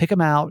sheets, pick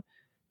them out.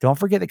 Don't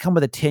forget they come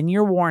with a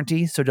 10-year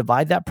warranty. So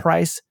divide that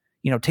price,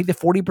 take the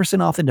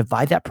 40% off and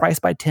divide that price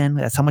by 10.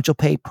 That's how much you'll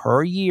pay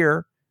per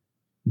year.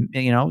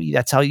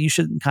 That's how you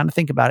should kind of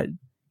think about it.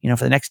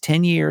 For the next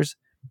 10 years,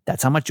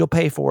 that's how much you'll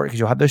pay for it because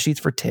you'll have those sheets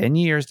for 10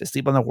 years to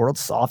sleep on the world's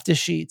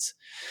softest sheets.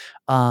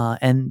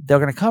 And they're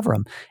going to cover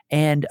them.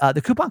 And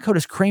the coupon code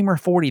is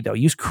Kramer40 though.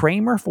 Use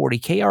Kramer40,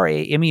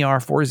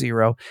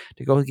 Kramer40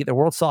 to go get the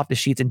world's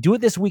softest sheets and do it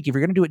this week. If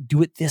you're going to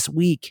do it this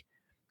week.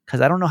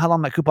 Because I don't know how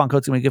long that coupon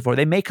code's going to be good for.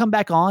 They may come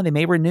back on, they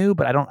may renew,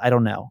 but I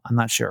don't know. I'm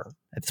not sure.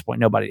 At this point,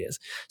 nobody is.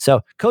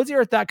 So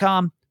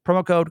cozyearth.com,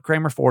 promo code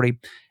Kramer40.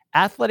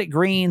 Athletic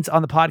Greens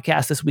on the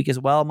podcast this week as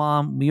well,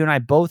 Mom. You and I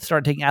both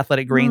started taking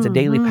Athletic Greens, a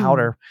daily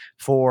powder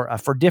for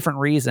different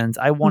reasons.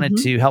 I wanted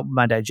to help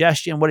my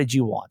digestion. What did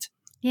you want?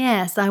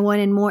 Yes, I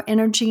wanted more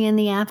energy in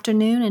the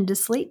afternoon and to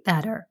sleep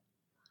better.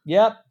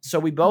 Yep. So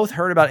we both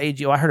heard about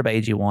AG. I heard about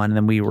AG1, and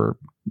then we were,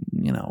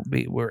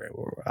 we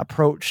were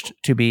approached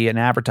to be an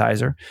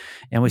advertiser,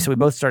 and we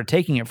both started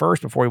taking it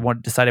first before we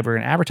decided we were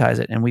going to advertise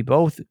it, and we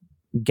both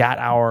got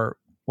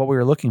what we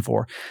were looking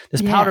for.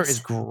 This powder is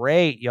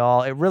great,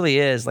 y'all. It really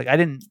is. Like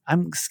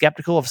I'm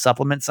skeptical of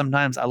supplements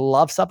sometimes. I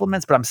love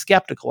supplements, but I'm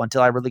skeptical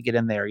until I really get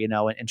in there,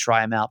 and try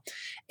them out.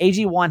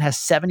 AG1 has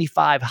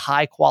 75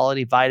 high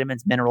quality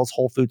vitamins, minerals,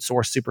 whole food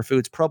source,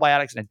 superfoods,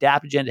 probiotics, and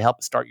adaptogen to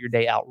help start your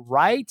day out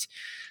right.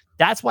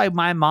 That's why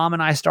my mom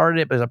and I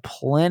started it, but there's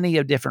plenty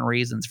of different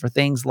reasons for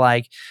things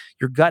like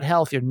your gut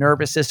health, your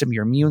nervous system,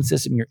 your immune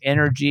system, your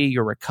energy,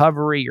 your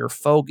recovery, your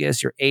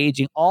focus, your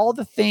aging, all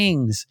the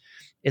things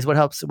is what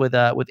helps with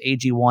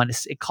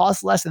AG1. It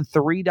costs less than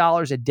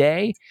 $3 a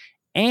day.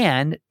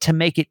 And to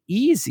make it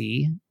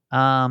easy, did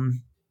I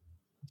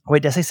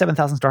say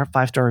 7,000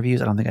 5-star reviews?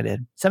 I don't think I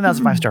did.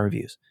 7,000 5-star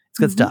reviews. It's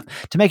good stuff.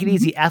 To make it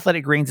easy,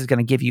 Athletic Greens is going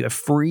to give you a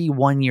free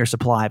 1-year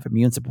supply of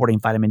immune-supporting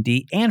vitamin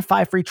D and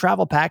 5 free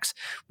travel packs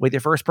with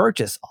your first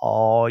purchase.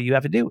 All you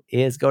have to do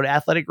is go to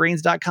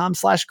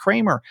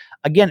athleticgreens.com/Kramer.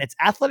 Again, it's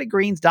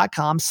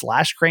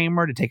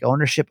athleticgreens.com/Kramer to take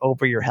ownership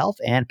over your health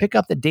and pick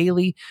up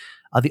the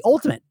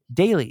ultimate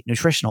daily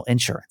nutritional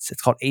insurance.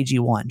 It's called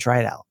AG1.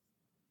 Try it out.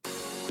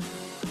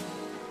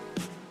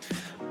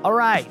 All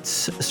right.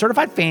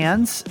 Certified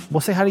fans,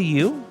 we'll say hi to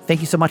you. Thank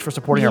you so much for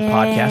supporting our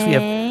podcast. We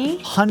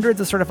have hundreds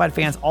of certified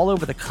fans all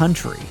over the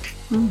country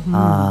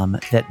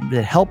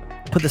that help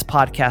put this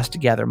podcast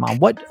together. Mom,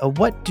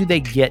 what do they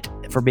get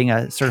for being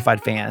a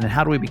certified fan, and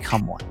how do we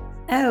become one?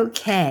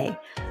 Okay.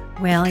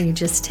 Well, you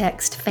just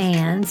text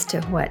fans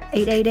to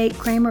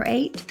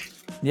 888-Kramer-8?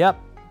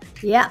 Yep.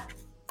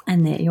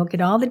 And then you'll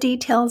get all the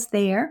details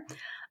there.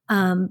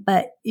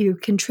 But you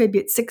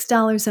contribute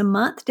 $6 a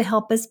month to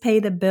help us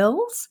pay the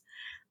bills.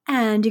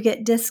 And you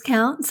get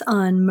discounts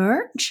on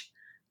merch.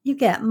 You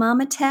get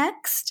Mama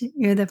Text.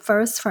 You're the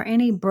first for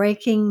any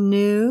breaking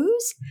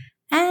news.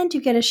 And you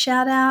get a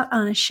shout out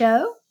on a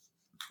show,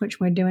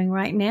 which we're doing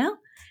right now.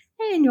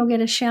 And you'll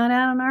get a shout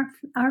out on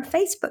our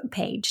Facebook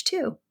page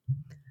too.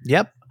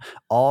 Yep.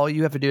 All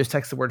you have to do is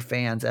text the word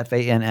fans,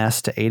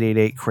 FANS, to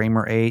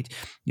 888-Kramer8.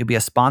 You'll be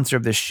a sponsor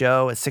of this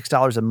show at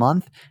 $6 a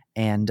month.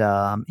 And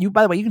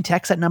by the way, you can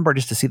text that number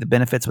just to see the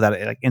benefits without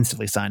like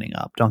instantly signing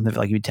up. Don't think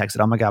like you text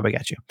it. Oh my God, we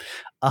got you.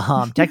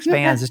 Text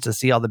fans just to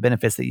see all the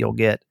benefits that you'll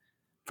get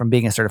from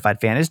being a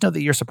certified fan. Just know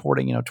that you're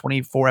supporting,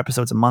 24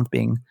 episodes a month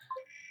being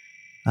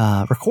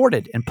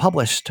recorded and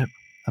published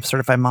of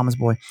Certified Mama's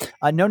Boy.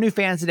 No new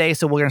fans today,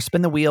 so we're going to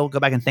spin the wheel, go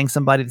back and thank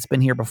somebody that's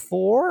been here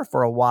before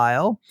for a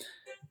while.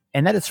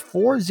 And that is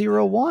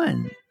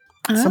 401.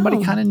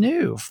 Somebody kind of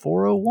new,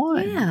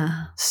 401.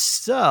 Yeah.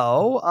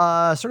 So,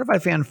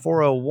 Certified Fan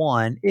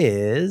 401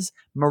 is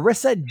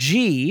Marissa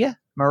G.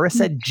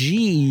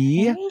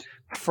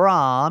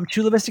 From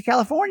Chula Vista,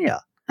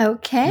 California.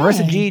 Okay.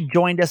 Marissa G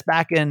joined us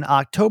back in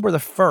October the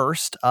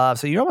 1st.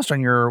 So you're almost on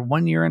your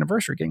 1-year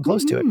anniversary, getting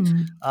close to it,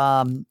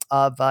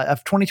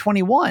 of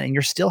 2021. And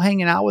you're still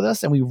hanging out with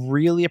us. And we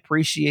really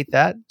appreciate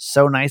that.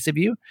 So nice of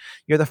you.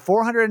 You're the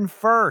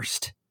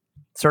 401st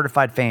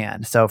certified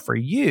fan. So for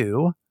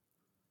you,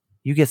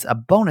 you get a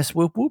bonus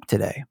whoop whoop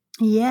today.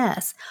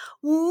 Yes.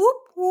 Whoop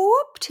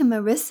whoop to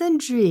Marissa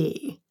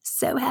G.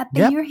 So happy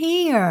you're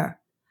here.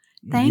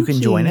 Thank you. You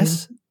can join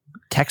us.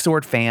 Text the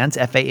word fans,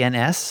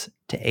 FANS,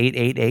 to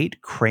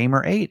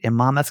 888-Kramer8. And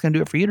Mom, that's going to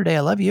do it for you today. I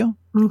love you.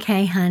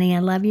 Okay, honey. I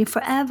love you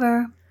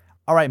forever.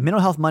 All right.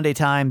 Mental Health Monday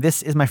time.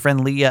 This is my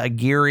friend Leah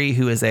Aguirre,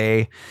 who is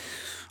a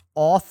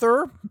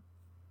author,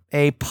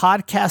 a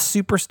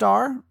podcast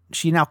superstar.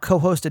 She now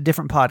co-hosts a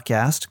different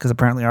podcast because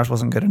apparently ours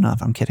wasn't good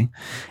enough. I'm kidding.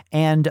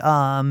 And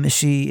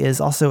she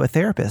is also a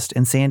therapist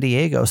in San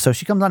Diego. So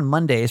she comes on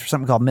Mondays for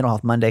something called Mental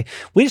Health Monday.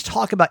 We just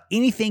talk about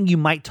anything you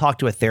might talk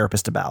to a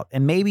therapist about.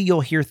 And maybe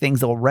you'll hear things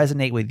that will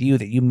resonate with you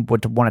that you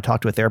would want to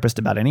talk to a therapist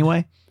about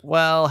anyway.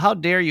 Well, how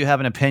dare you have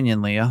an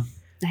opinion, Leah?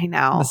 I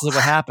know. This is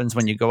what happens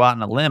when you go out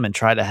on a limb and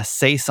try to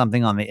say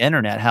something on the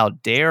internet. How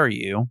dare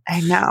you? I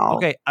know.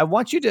 Okay, I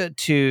want you to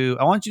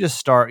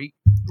start.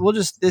 We'll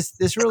just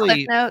this really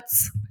Cliff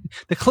Notes.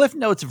 The Cliff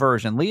Notes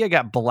version. Leah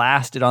got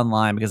blasted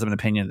online because of an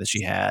opinion that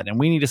she had, and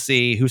we need to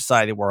see whose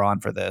side we're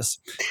on for this.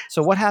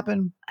 So what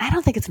happened? I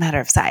don't think it's a matter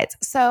of sides.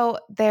 So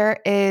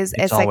there is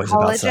a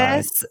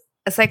psychologist,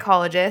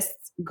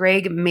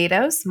 Greg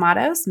Matos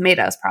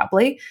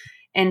probably,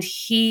 and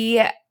he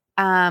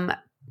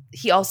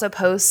also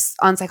posts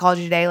on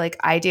Psychology Today like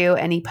I do,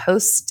 and he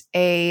posts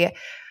a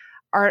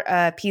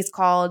piece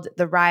called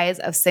 "The Rise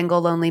of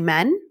Single Lonely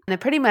Men." And it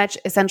pretty much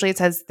essentially it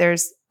says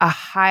there's a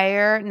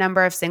higher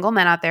number of single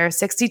men out there.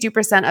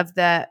 62% of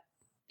the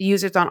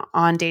users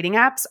on dating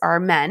apps are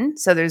men.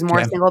 So there's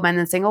more single men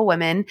than single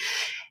women.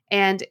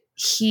 And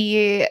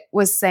he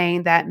was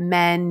saying that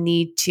men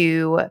need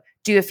to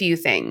do a few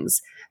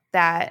things,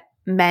 that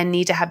men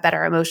need to have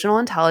better emotional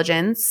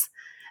intelligence,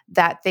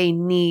 that they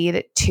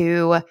need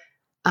to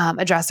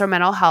address their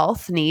mental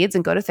health needs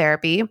and go to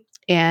therapy,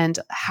 and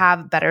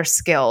have better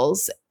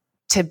skills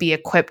to be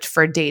equipped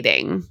for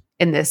dating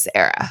in this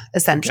era,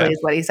 essentially is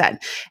what he said.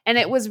 And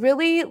it was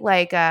really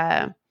like,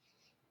 there's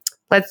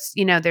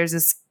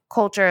this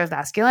culture of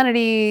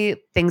masculinity,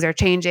 things are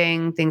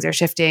changing, things are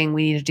shifting,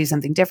 we need to do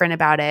something different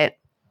about it.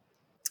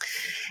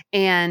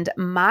 And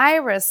my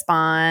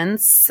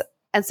response,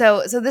 and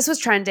so this was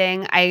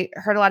trending. I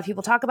heard a lot of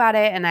people talk about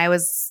it, and I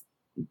was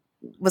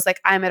like,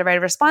 I'm going to write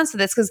a response to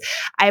this because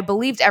I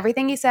believed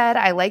everything he said.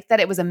 I liked that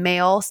it was a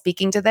male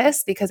speaking to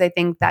this because I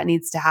think that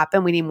needs to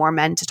happen. We need more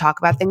men to talk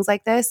about things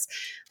like this,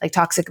 like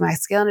toxic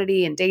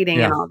masculinity and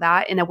dating and all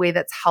that, in a way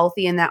that's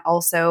healthy and that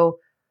also,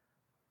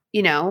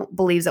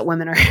 believes that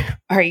women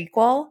are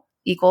equal.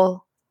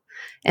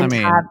 And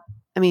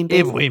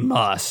if we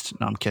must.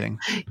 No, I'm kidding.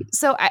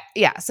 So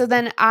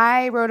then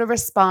I wrote a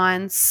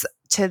response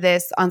to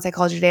this on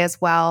Psychology Today as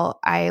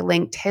well. I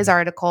linked his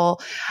article.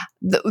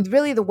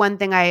 Really the one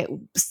thing I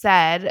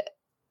said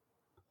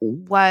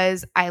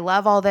was, I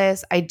love all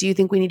this. I do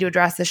think we need to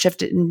address the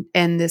shift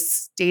in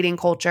this dating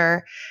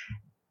culture.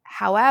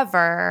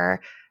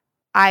 However,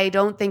 I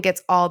don't think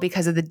it's all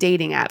because of the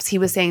dating apps. He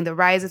was saying the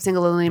rise of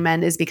single lonely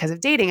men is because of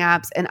dating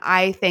apps. And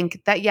I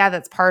think that,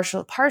 that's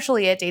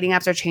partially it. Dating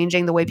apps are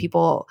changing the way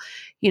people,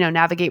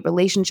 navigate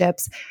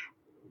relationships.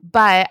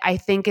 But I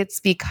think it's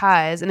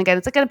because, and again,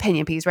 it's like an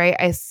opinion piece, right?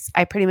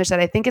 I pretty much said,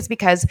 I think it's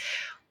because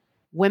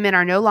women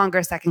are no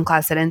longer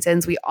second-class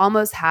citizens. We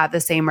almost have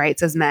the same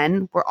rights as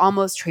men. We're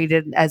almost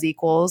treated as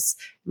equals.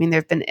 I mean, there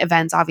have been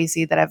events,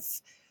 obviously, that have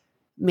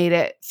made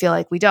it feel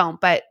like we don't.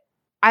 But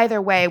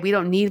either way, we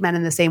don't need men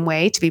in the same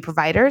way to be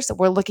providers.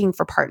 We're looking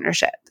for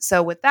partnership.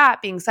 So with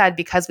that being said,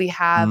 because we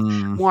have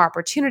more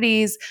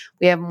opportunities,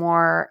 we have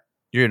more...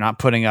 You're not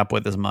putting up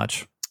with as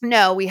much.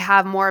 No, we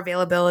have more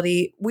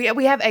availability. We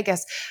have, I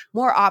guess,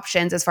 more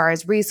options as far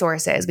as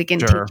resources. We can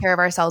take care of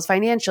ourselves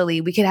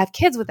financially. We could have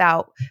kids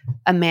without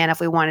a man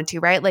if we wanted to,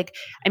 right? Like,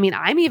 I mean,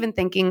 I'm even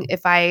thinking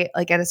if I,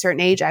 like, at a certain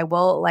age, I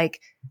will,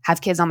 like, have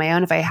kids on my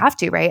own if I have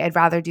to, right? I'd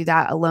rather do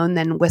that alone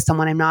than with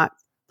someone I'm not,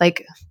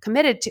 like,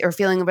 committed to or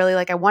feeling really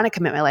like I want to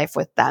commit my life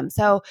with them.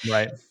 So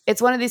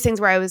it's one of these things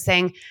where I was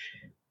saying,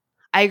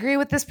 I agree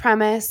with this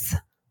premise.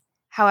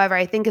 However,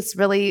 I think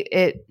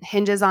it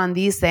hinges on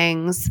these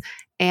things.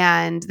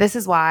 And this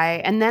is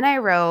why. And then I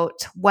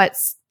wrote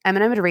I'm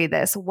going to read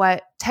this.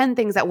 10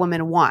 things that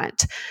women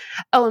want.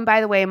 Oh, and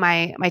by the way,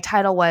 my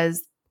title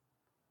was,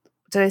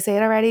 did I say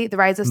it already? The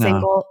rise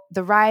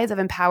of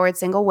empowered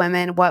single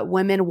women, what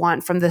women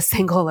want from the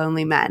single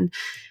lonely men.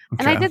 Okay.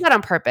 And I did that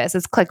on purpose.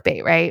 It's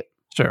clickbait, right?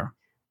 Sure.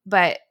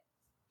 But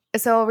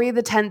so I'll read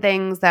the 10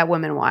 things that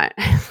women want.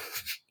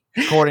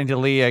 According to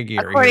Leah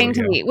Geary. According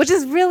to me, which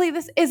is really,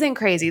 this isn't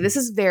crazy. This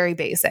is very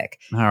basic.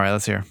 All right,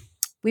 let's hear.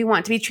 We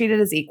want to be treated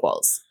as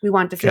equals. We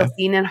want to feel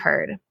seen and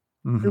heard.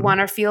 Mm-hmm. We want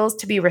our feelings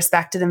to be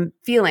respected and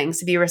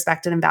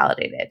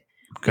validated.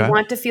 Okay. We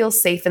want to feel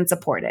safe and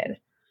supported.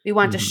 We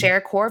want to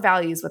share core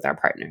values with our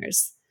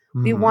partners.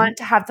 Mm-hmm. We want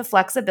to have the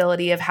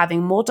flexibility of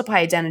having multiple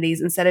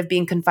identities instead of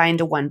being confined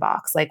to one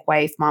box, like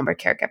wife, mom, or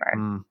caregiver.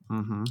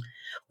 Mm-hmm.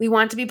 We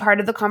want to be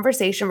part of the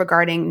conversation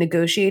regarding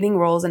negotiating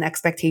roles and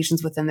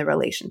expectations within the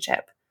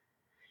relationship.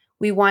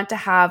 We want to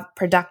have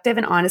productive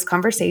and honest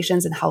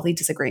conversations and healthy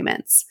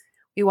disagreements.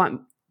 We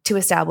want to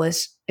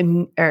establish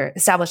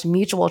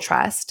mutual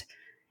trust,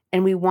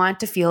 and we want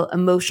to feel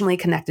emotionally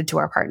connected to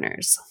our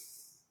partners.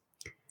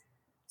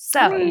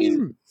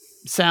 So,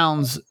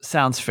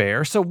 sounds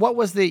fair. So, what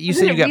was you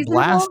said you got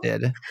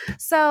blasted?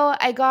 So,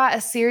 I got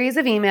a series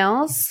of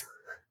emails.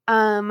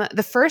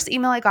 The first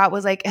email I got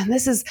was like, and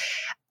this is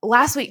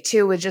last week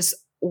too, was just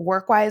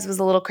work-wise was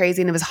a little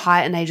crazy and it was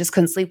hot and I just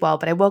couldn't sleep well.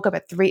 But I woke up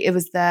at 3. It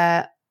was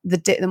the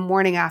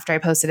morning after I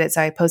posted it.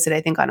 So I posted,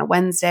 I think, on a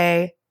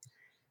Wednesday.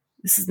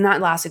 This is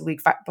not last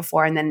week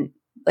before. And then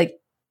like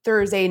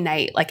Thursday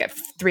night, like at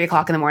 3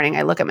 o'clock in the morning,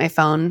 I look at my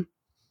phone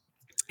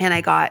and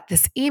I got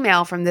this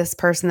email from this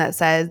person that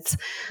says,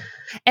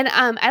 and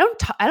I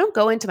don't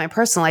go into my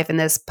personal life in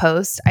this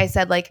post. I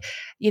said, like,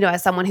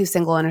 as someone who's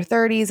single in her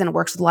 30s and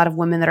works with a lot of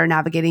women that are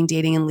navigating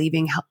dating and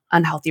leaving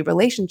unhealthy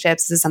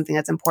relationships, this is something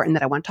that's important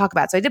that I want to talk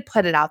about. So I did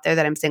put it out there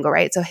that I'm single,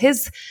 right? So all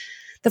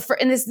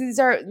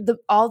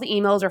the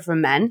emails are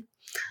from men.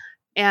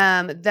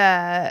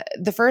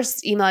 The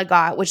first email I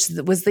got, which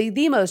was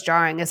the most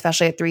jarring,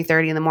 especially at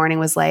 3:30 in the morning,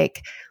 was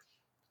like,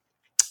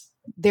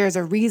 there's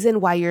a reason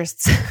why you're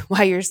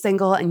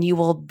single and you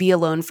will be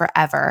alone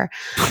forever.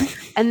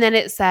 And then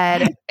it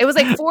was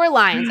like 4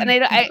 lines, and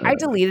I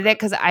deleted it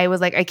because I was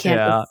like, I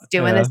can't keep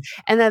doing this.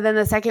 And then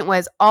the second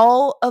was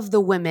all of the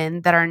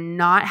women that are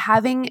not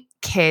having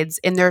kids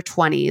in their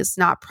 20s,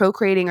 not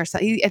procreating or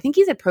something. I think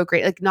he said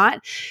procreate, like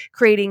not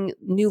creating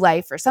new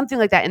life or something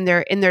like that in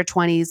their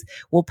 20s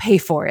will pay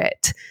for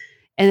it.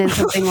 And then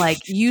something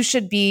like, you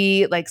should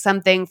be like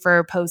something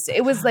for post.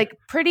 It was like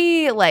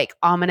pretty like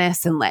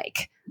ominous and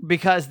like,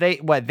 because they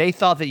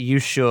thought that you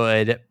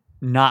should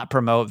not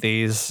promote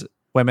these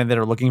women that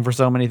are looking for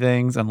so many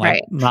things and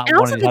like not and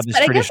wanting to have these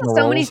traditional roles.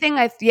 So many things.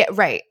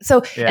 right.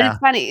 So and it's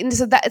funny. And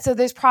so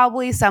there's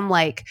probably some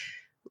like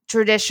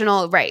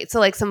traditional, right. So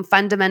like some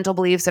fundamental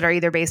beliefs that are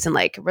either based in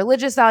like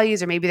religious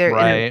values or maybe they're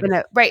right. And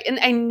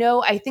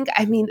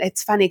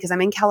it's funny because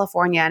I'm in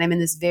California and I'm in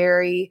this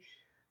very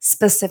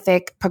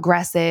specific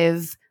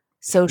progressive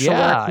social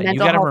work, mental you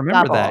got to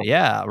remember bubble. that.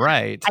 Yeah,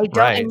 right. I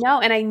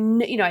know, and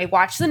I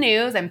watch the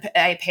news and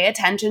I pay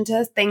attention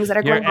to things that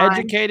are going on. You're an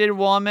educated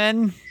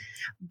woman,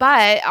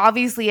 but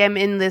obviously, I'm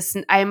in this.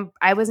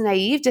 I was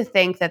naive to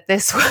think that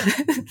this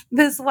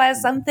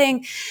was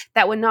something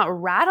that would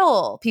not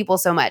rattle people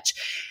so much,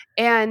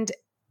 and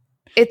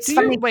it's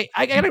funny. Wait,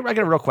 I got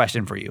a real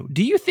question for you.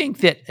 Do you think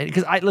that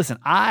because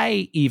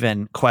I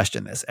even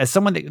question this as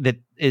someone that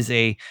is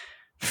a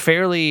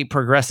fairly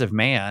progressive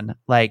man,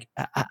 like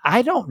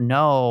I don't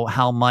know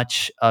how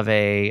much of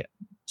a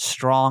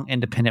strong,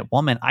 independent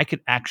woman I could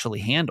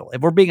actually handle.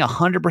 If we're being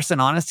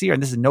 100% honest here,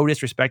 and this is no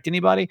disrespect to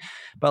anybody,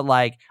 but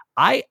like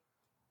do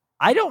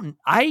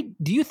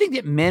you think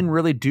that men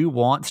really do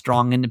want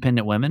strong,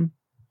 independent women?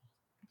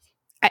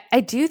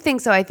 I do think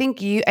so. Are we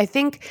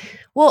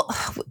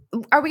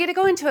going to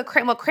go into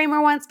what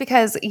Kramer wants?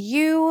 Because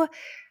I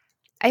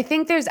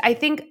think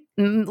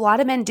a lot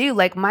of men do.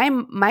 Like my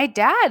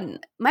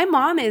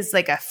mom is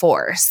like a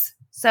force.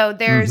 So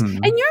there's,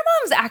 and your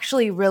mom's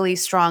actually really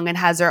strong and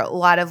has a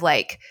lot of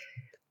like,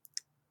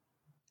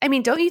 I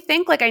mean, don't you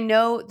think? Like, I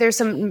know there's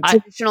some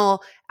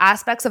traditional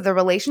aspects of the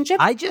relationship.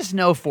 I just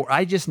know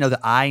that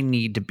I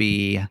need to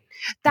be.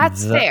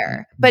 That's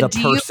fair. But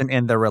the person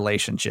in the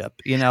relationship,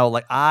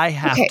 like I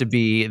have to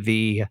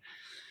be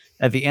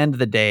at the end of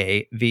the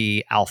day,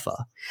 the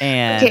alpha.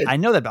 And I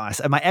know that about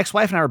myself. My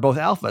ex-wife and I are both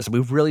alphas.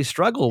 We really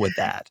struggle with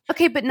that.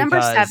 Okay, but number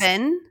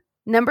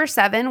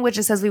seven, which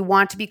it says we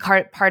want to be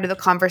part of the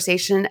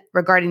conversation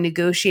regarding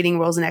negotiating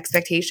roles and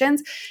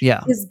expectations.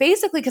 Yeah. Is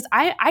basically because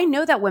I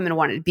know that women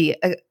want to be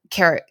a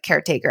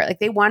caretaker. Like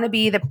they want to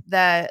be the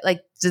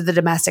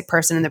domestic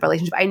person in the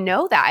relationship. I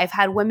know that. I've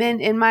had women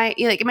in my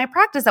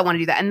practice that want to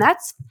do that. And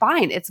that's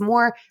fine. It's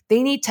more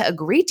they need to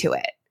agree to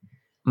it.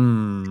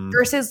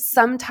 Versus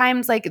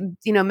sometimes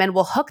men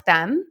will hook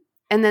them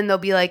And then they'll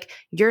be like,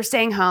 you're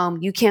staying home.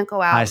 You can't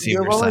go out. I see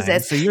Your what you're role is saying.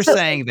 this. So you're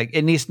saying that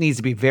it needs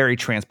to be very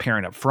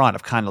transparent up front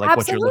of kind of like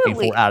what you're looking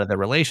Absolutely. for out of the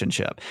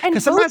relationship. And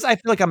Because sometimes I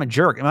feel like I'm a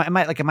jerk. Am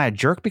I a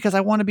jerk because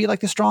I want to be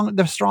like the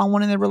strong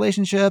one in the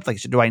relationship?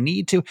 Like, do I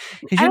need to?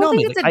 Because I you don't know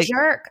think me. it's a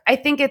jerk. I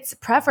think it's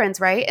preference,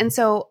 right? And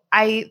so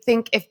I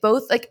think if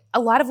both, like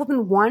a lot of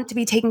women want to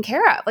be taken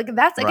care of, like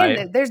that's again,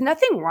 Right. there's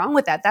nothing wrong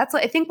with that. That's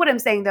I think what I'm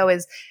saying though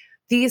is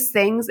these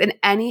things in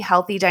any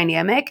healthy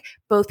dynamic,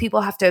 both people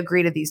have to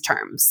agree to these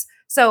terms.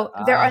 So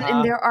there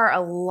are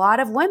a lot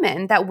of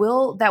women that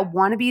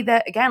want to be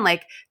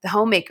like the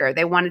homemaker.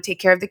 They want to take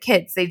care of the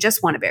kids. They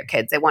just want to bear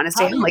kids. They want to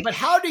stay home. But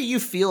how do you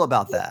feel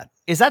about that?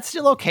 Is that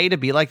still okay to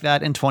be like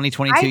that in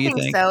 2022? I you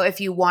think so if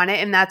you want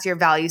it and that's your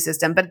value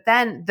system. But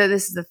then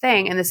this is the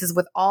thing, and this is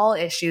with all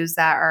issues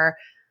that are,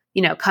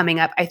 coming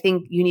up. I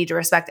think you need to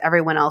respect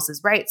everyone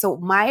else's right. So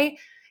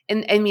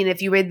and I mean,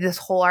 if you read this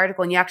whole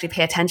article and you actually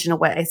pay attention to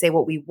what I say,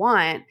 what we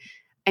want,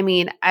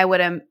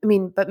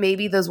 but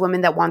maybe those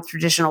women that want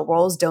traditional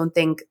roles don't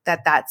think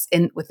that that's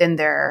within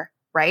their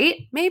right,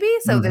 maybe.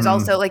 So there's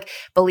also like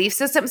belief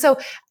system. So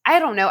I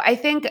don't know. I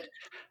think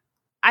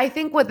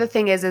what the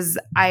thing is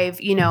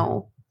I've,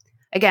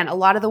 again, a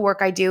lot of the work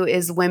I do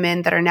is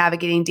women that are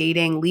navigating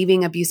dating,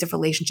 leaving abusive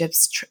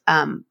relationships,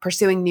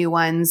 pursuing new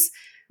ones,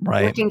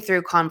 working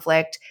through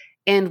conflict.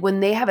 And when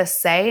they have a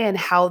say in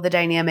how the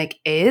dynamic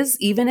is,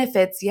 even if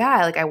it's,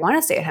 like, I want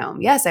to stay at home.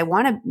 Yes, I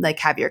want to like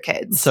have your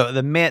kids. So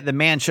the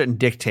man shouldn't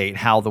dictate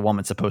how the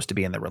woman's supposed to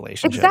be in the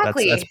relationship.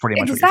 Exactly. That's pretty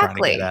much what you're trying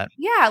to get at.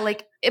 Yeah.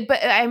 But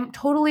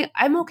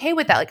I'm okay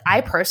with that. Like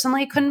I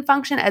personally couldn't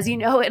function, as you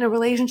know, in a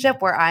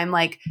relationship where I'm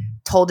like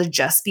told to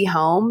just be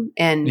home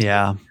and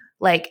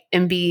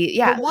and be,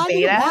 But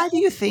why do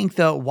you think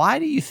though? Why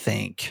do you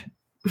think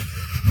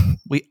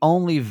we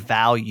only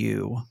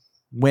value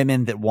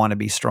women that want to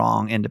be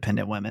strong,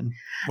 independent women,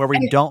 where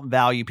we don't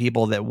value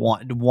people that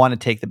want to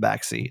take the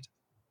back seat?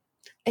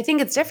 I think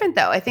it's different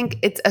though. I think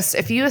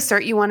if you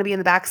assert you want to be in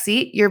the back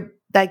seat, you're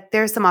like,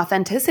 there's some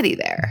authenticity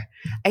there.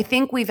 I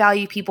think we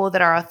value people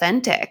that are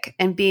authentic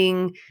and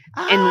being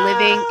and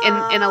living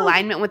in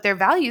alignment with their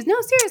values. No,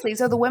 seriously.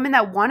 So the women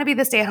that want to be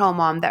the stay-at-home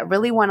mom, that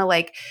really want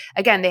to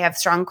again, they have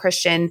strong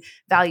Christian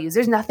values.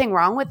 There's nothing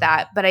wrong with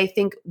that. But I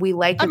think we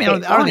like, I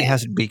don't think it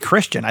has to be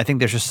Christian. I think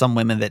there's just some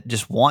women that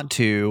just want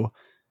to.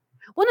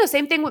 Well, no,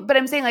 same thing. But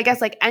I'm saying, I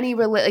guess, like any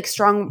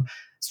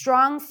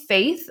strong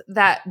faith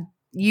that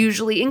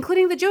usually,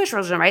 including the Jewish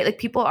religion, right? Like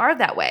people are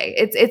that way.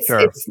 It's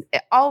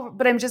all.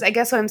 But I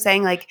guess what I'm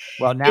saying, like,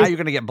 well, now you're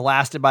going to get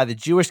blasted by the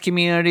Jewish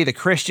community, the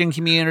Christian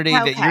community.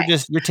 Okay.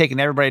 That you're taking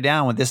everybody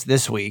down with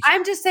this week.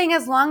 I'm just saying,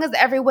 as long as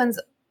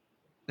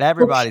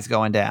everybody's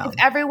going down, if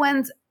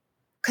everyone's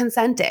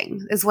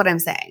consenting, is what I'm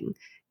saying.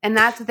 And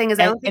that's the thing is,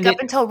 I don't think up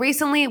until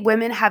recently,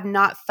 women have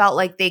not felt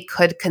like they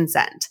could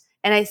consent.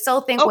 And I still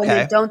think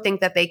women don't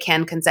think that they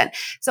can consent.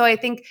 So I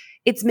think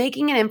it's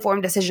making an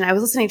informed decision. I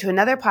was listening to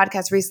another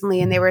podcast recently,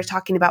 and they were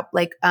talking about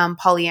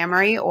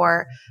polyamory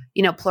or,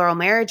 plural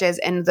marriages.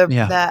 And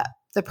the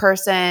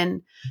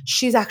person,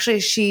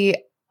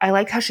 I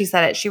like how she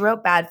said it. She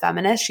wrote Bad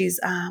Feminist. She's,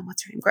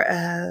 what's her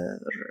name?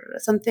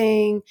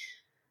 Something.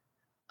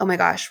 Oh my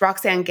gosh,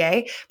 Roxane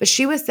Gay. But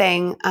she was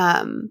saying,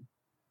 and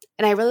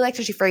I really liked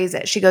how she phrased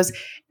it. She goes,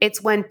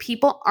 it's when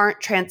people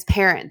aren't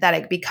transparent that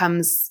it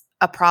becomes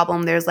a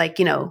problem. There's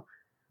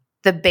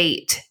the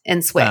bait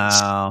and switch.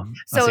 So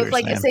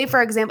it's say, for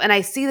example, and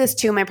I see this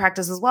too in my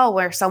practice as well,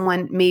 where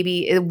someone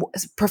maybe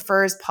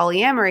prefers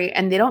polyamory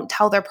and they don't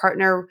tell their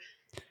partner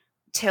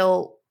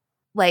till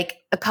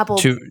a couple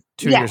two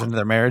years into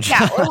their marriage.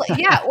 Or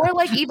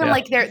even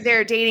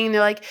they're dating and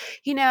they're like,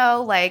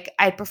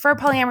 I prefer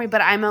polyamory, but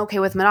I'm okay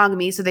with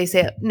monogamy. So they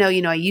say, no,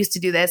 I used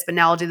to do this, but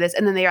now I'll do this.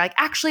 And then they're like,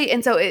 actually,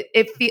 and so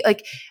it feels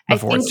like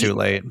before it's too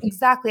late.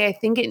 Exactly. I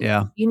think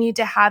you need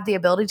to have the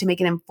ability to make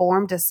an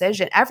informed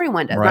decision.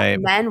 Everyone does, right.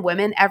 Not men,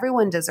 women,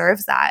 everyone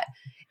deserves that.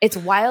 It's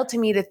wild to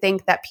me to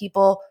think that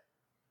people,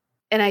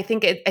 and I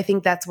think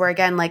that's where,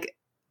 again,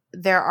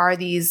 there are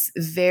these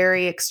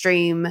very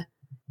extreme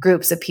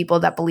groups of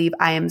people that believe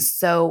I am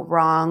so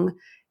wrong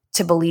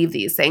to believe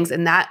these things.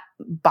 And that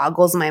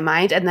boggles my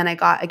mind. And then I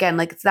got, again,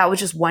 that was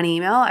just one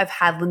email. I've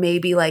had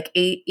maybe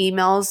 8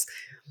 emails,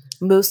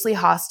 mostly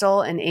hostile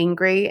and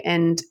angry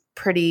and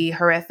pretty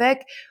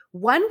horrific.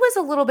 One was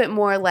a little bit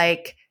more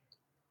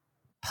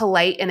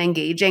polite and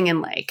engaging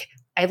and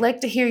I'd like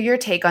to hear your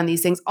take on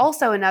these things.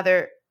 Also,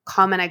 another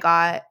comment I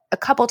got a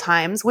couple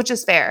times, which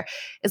is fair,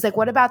 is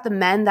what about the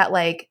men that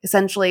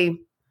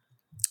essentially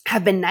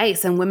have been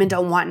nice and women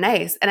don't want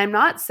nice? And I'm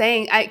not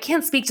saying, I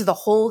can't speak to the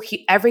whole,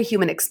 every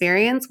human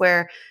experience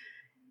where,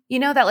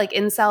 that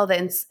incel,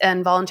 the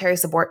involuntary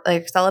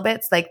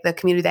celibates, the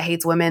community that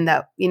hates women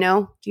that, do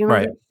you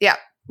remember? Right. Yeah.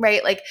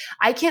 Right.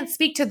 I can't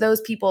speak to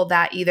those people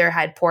that either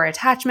had poor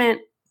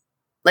attachment,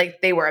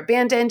 they were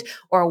abandoned,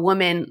 or a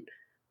woman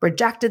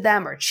rejected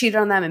them or cheated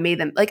on them and made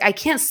them I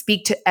can't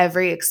speak to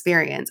every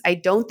experience. I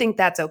don't think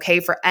that's okay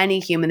for any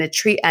human to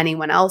treat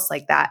anyone else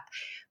like that.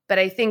 But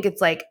I think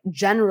it's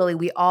generally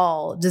we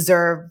all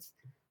deserve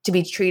to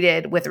be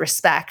treated with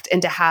respect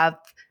and to have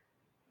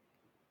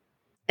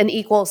an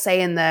equal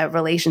say in the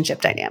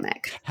relationship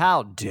dynamic.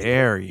 How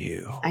dare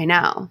you? I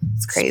know.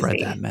 It's crazy. Spread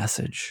that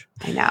message.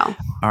 I know.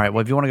 All right.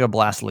 Well, if you want to go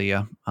blast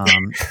Leah,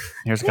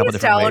 here's a couple Please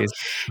different don't. ways.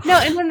 No,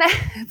 and then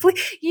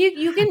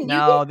you can.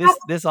 No, you can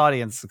this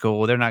audience is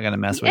cool. They're not going to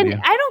mess with and you.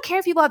 I don't care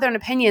if people have their own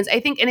opinions. I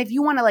think, and if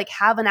you want to like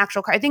have an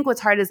actual, I think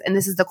what's hard is, and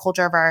this is the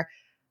culture of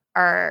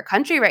our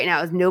country right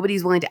now, is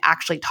nobody's willing to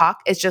actually talk.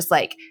 It's just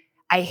like,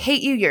 I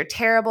hate you. You're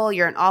terrible.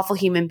 You're an awful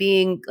human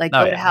being. Like,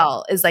 go to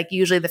hell is like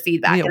usually the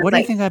feedback. Yeah, what do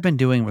you think I've been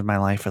doing with my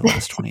life for the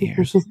last 20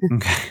 years?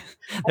 Okay.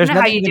 I don't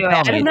know how you do it.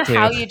 I don't know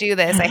how you do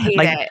this. I hate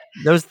it.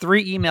 Those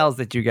 3 emails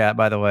that you got,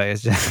 by the way,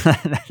 is just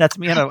that's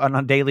me on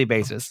a daily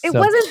basis. It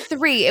wasn't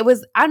 3. It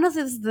was, I don't know if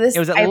this. It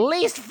was at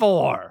least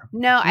 4.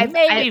 No,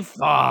 maybe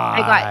 5. I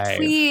got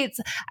tweets.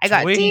 I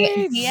got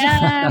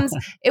DMs.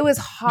 It was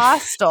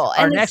hostile.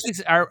 Our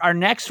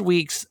next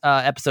week's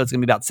episode is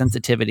going to be about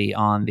sensitivity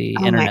on the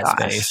internet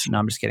space.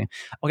 No, I'm just kidding.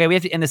 Okay, we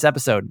have to end this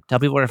episode. Tell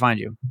people where to find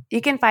you.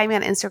 You can find me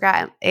on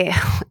Instagram.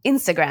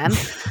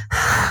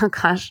 Oh,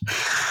 gosh.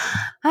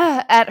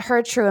 At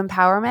Her True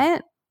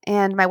Empowerment.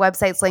 And my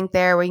website's linked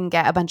there where you can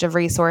get a bunch of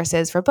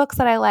resources for books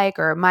that I like,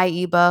 or my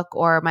ebook,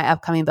 or my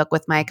upcoming book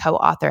with my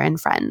co-author and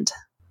friend.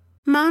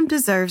 Mom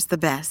deserves the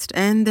best,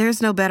 and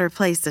there's no better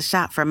place to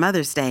shop for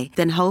Mother's Day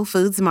than Whole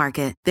Foods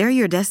Market. They're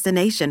your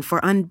destination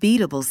for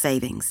unbeatable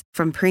savings,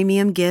 from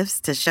premium gifts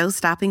to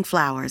show-stopping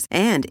flowers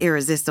and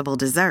irresistible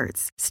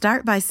desserts.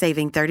 Start by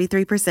saving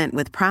 33%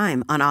 with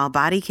Prime on all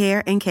body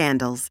care and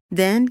candles.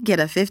 Then get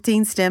a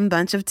 15-stem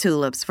bunch of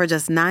tulips for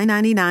just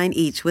 $9.99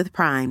 each with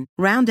Prime.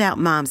 Round out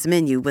Mom's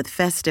menu with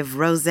festive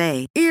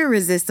rosé,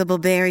 irresistible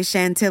berry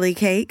chantilly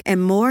cake,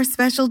 and more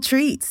special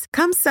treats.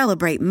 Come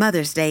celebrate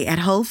Mother's Day at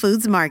Whole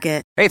Foods Market.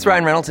 Hey, it's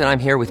Ryan Reynolds, and I'm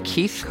here with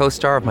Keith,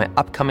 co-star of my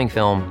upcoming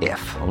film,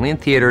 If, only in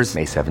theaters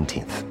May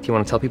 17th. Do you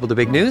want to tell people the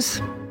big news?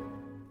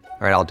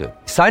 All right, I'll do it.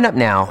 Sign up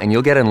now and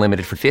you'll get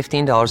unlimited for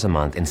 $15 a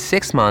month and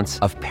 6 months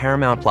of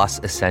Paramount Plus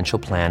Essential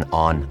Plan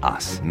on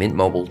us.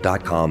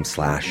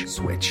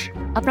 MintMobile.com/switch.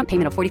 Upfront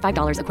payment of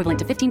 $45 equivalent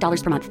to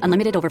 $15 per month.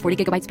 Unlimited over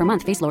 40 gigabytes per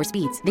month. Face lower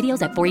speeds.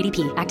 Videos at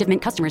 480p. Active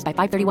Mint customers by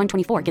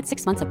 531.24 get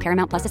 6 months of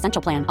Paramount Plus Essential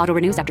Plan. Auto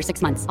renews after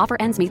 6 months. Offer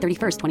ends May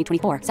 31st,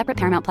 2024. Separate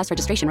Paramount Plus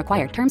registration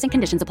required. Terms and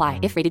conditions apply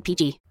if rated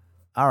PG.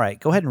 All right,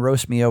 go ahead and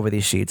roast me over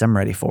these sheets. I'm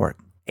ready for it.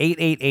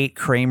 888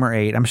 Kramer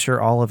 8. I'm sure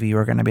all of you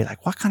are going to be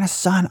like, what kind of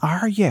son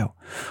are you?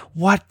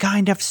 What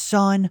kind of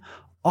son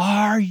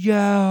are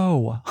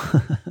you?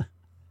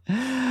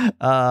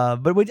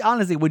 But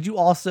honestly, would you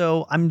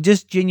also, I'm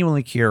just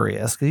genuinely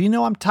curious because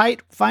I'm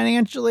tight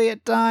financially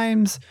at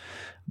times,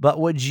 but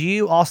would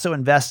you also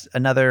invest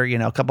another,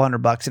 a couple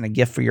 $100 in a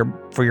gift for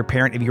your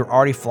parent if you're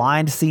already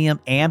flying to see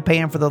him and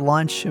paying for the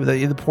lunch,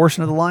 the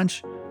portion of the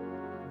lunch?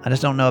 I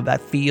just don't know if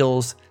that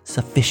feels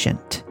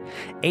sufficient.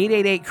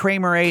 888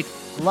 Kramer 8.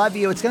 Love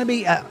you. It's going to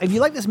be, if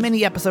you like this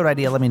mini episode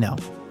idea, let me know.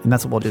 And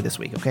that's what we'll do this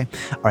week, okay?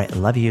 All right.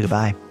 Love you.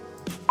 Goodbye.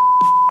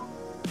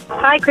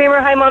 Hi, Kramer.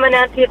 Hi, Mama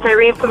Nancy. It's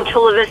Irene from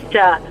Chula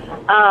Vista.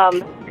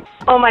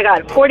 Oh, my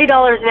God.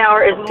 $40 an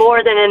hour is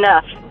more than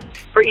enough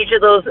for each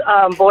of those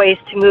boys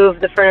to move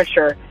the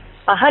furniture.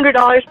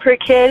 $100 per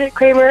kid,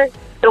 Kramer,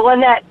 the one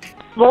that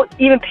won't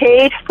even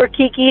pay for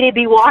Kiki to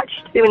be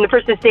watched when the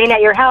person's staying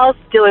at your house,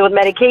 dealing with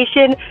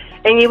medication,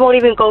 and you won't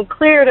even go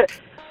clear to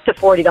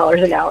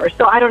 $40 an hour.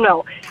 So I don't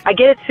know. I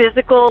get it's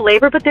physical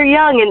labor, but they're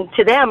young, and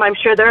to them, I'm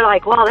sure they're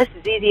like, wow, this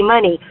is easy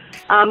money.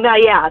 Now,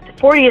 yeah,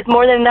 40 is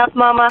more than enough,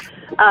 Mama.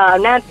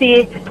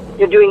 Nancy,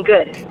 you're doing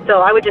good. So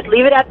I would just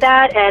leave it at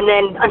that, and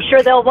then I'm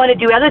sure they'll want to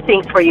do other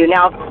things for you.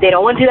 Now, if they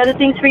don't want to do other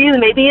things for you,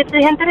 maybe it's a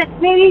hint that it's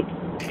maybe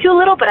too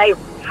little, but I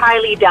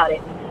highly doubt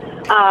it.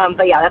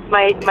 But yeah, that's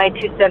my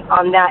 2 cents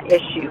on that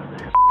issue.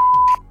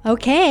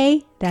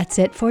 Okay, that's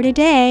it for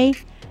today.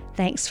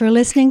 Thanks for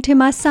listening to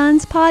my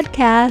son's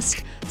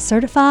podcast,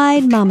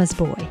 Certified Mama's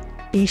Boy.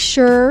 Be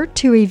sure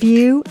to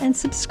review and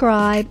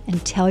subscribe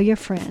and tell your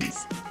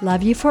friends.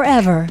 Love you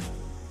forever.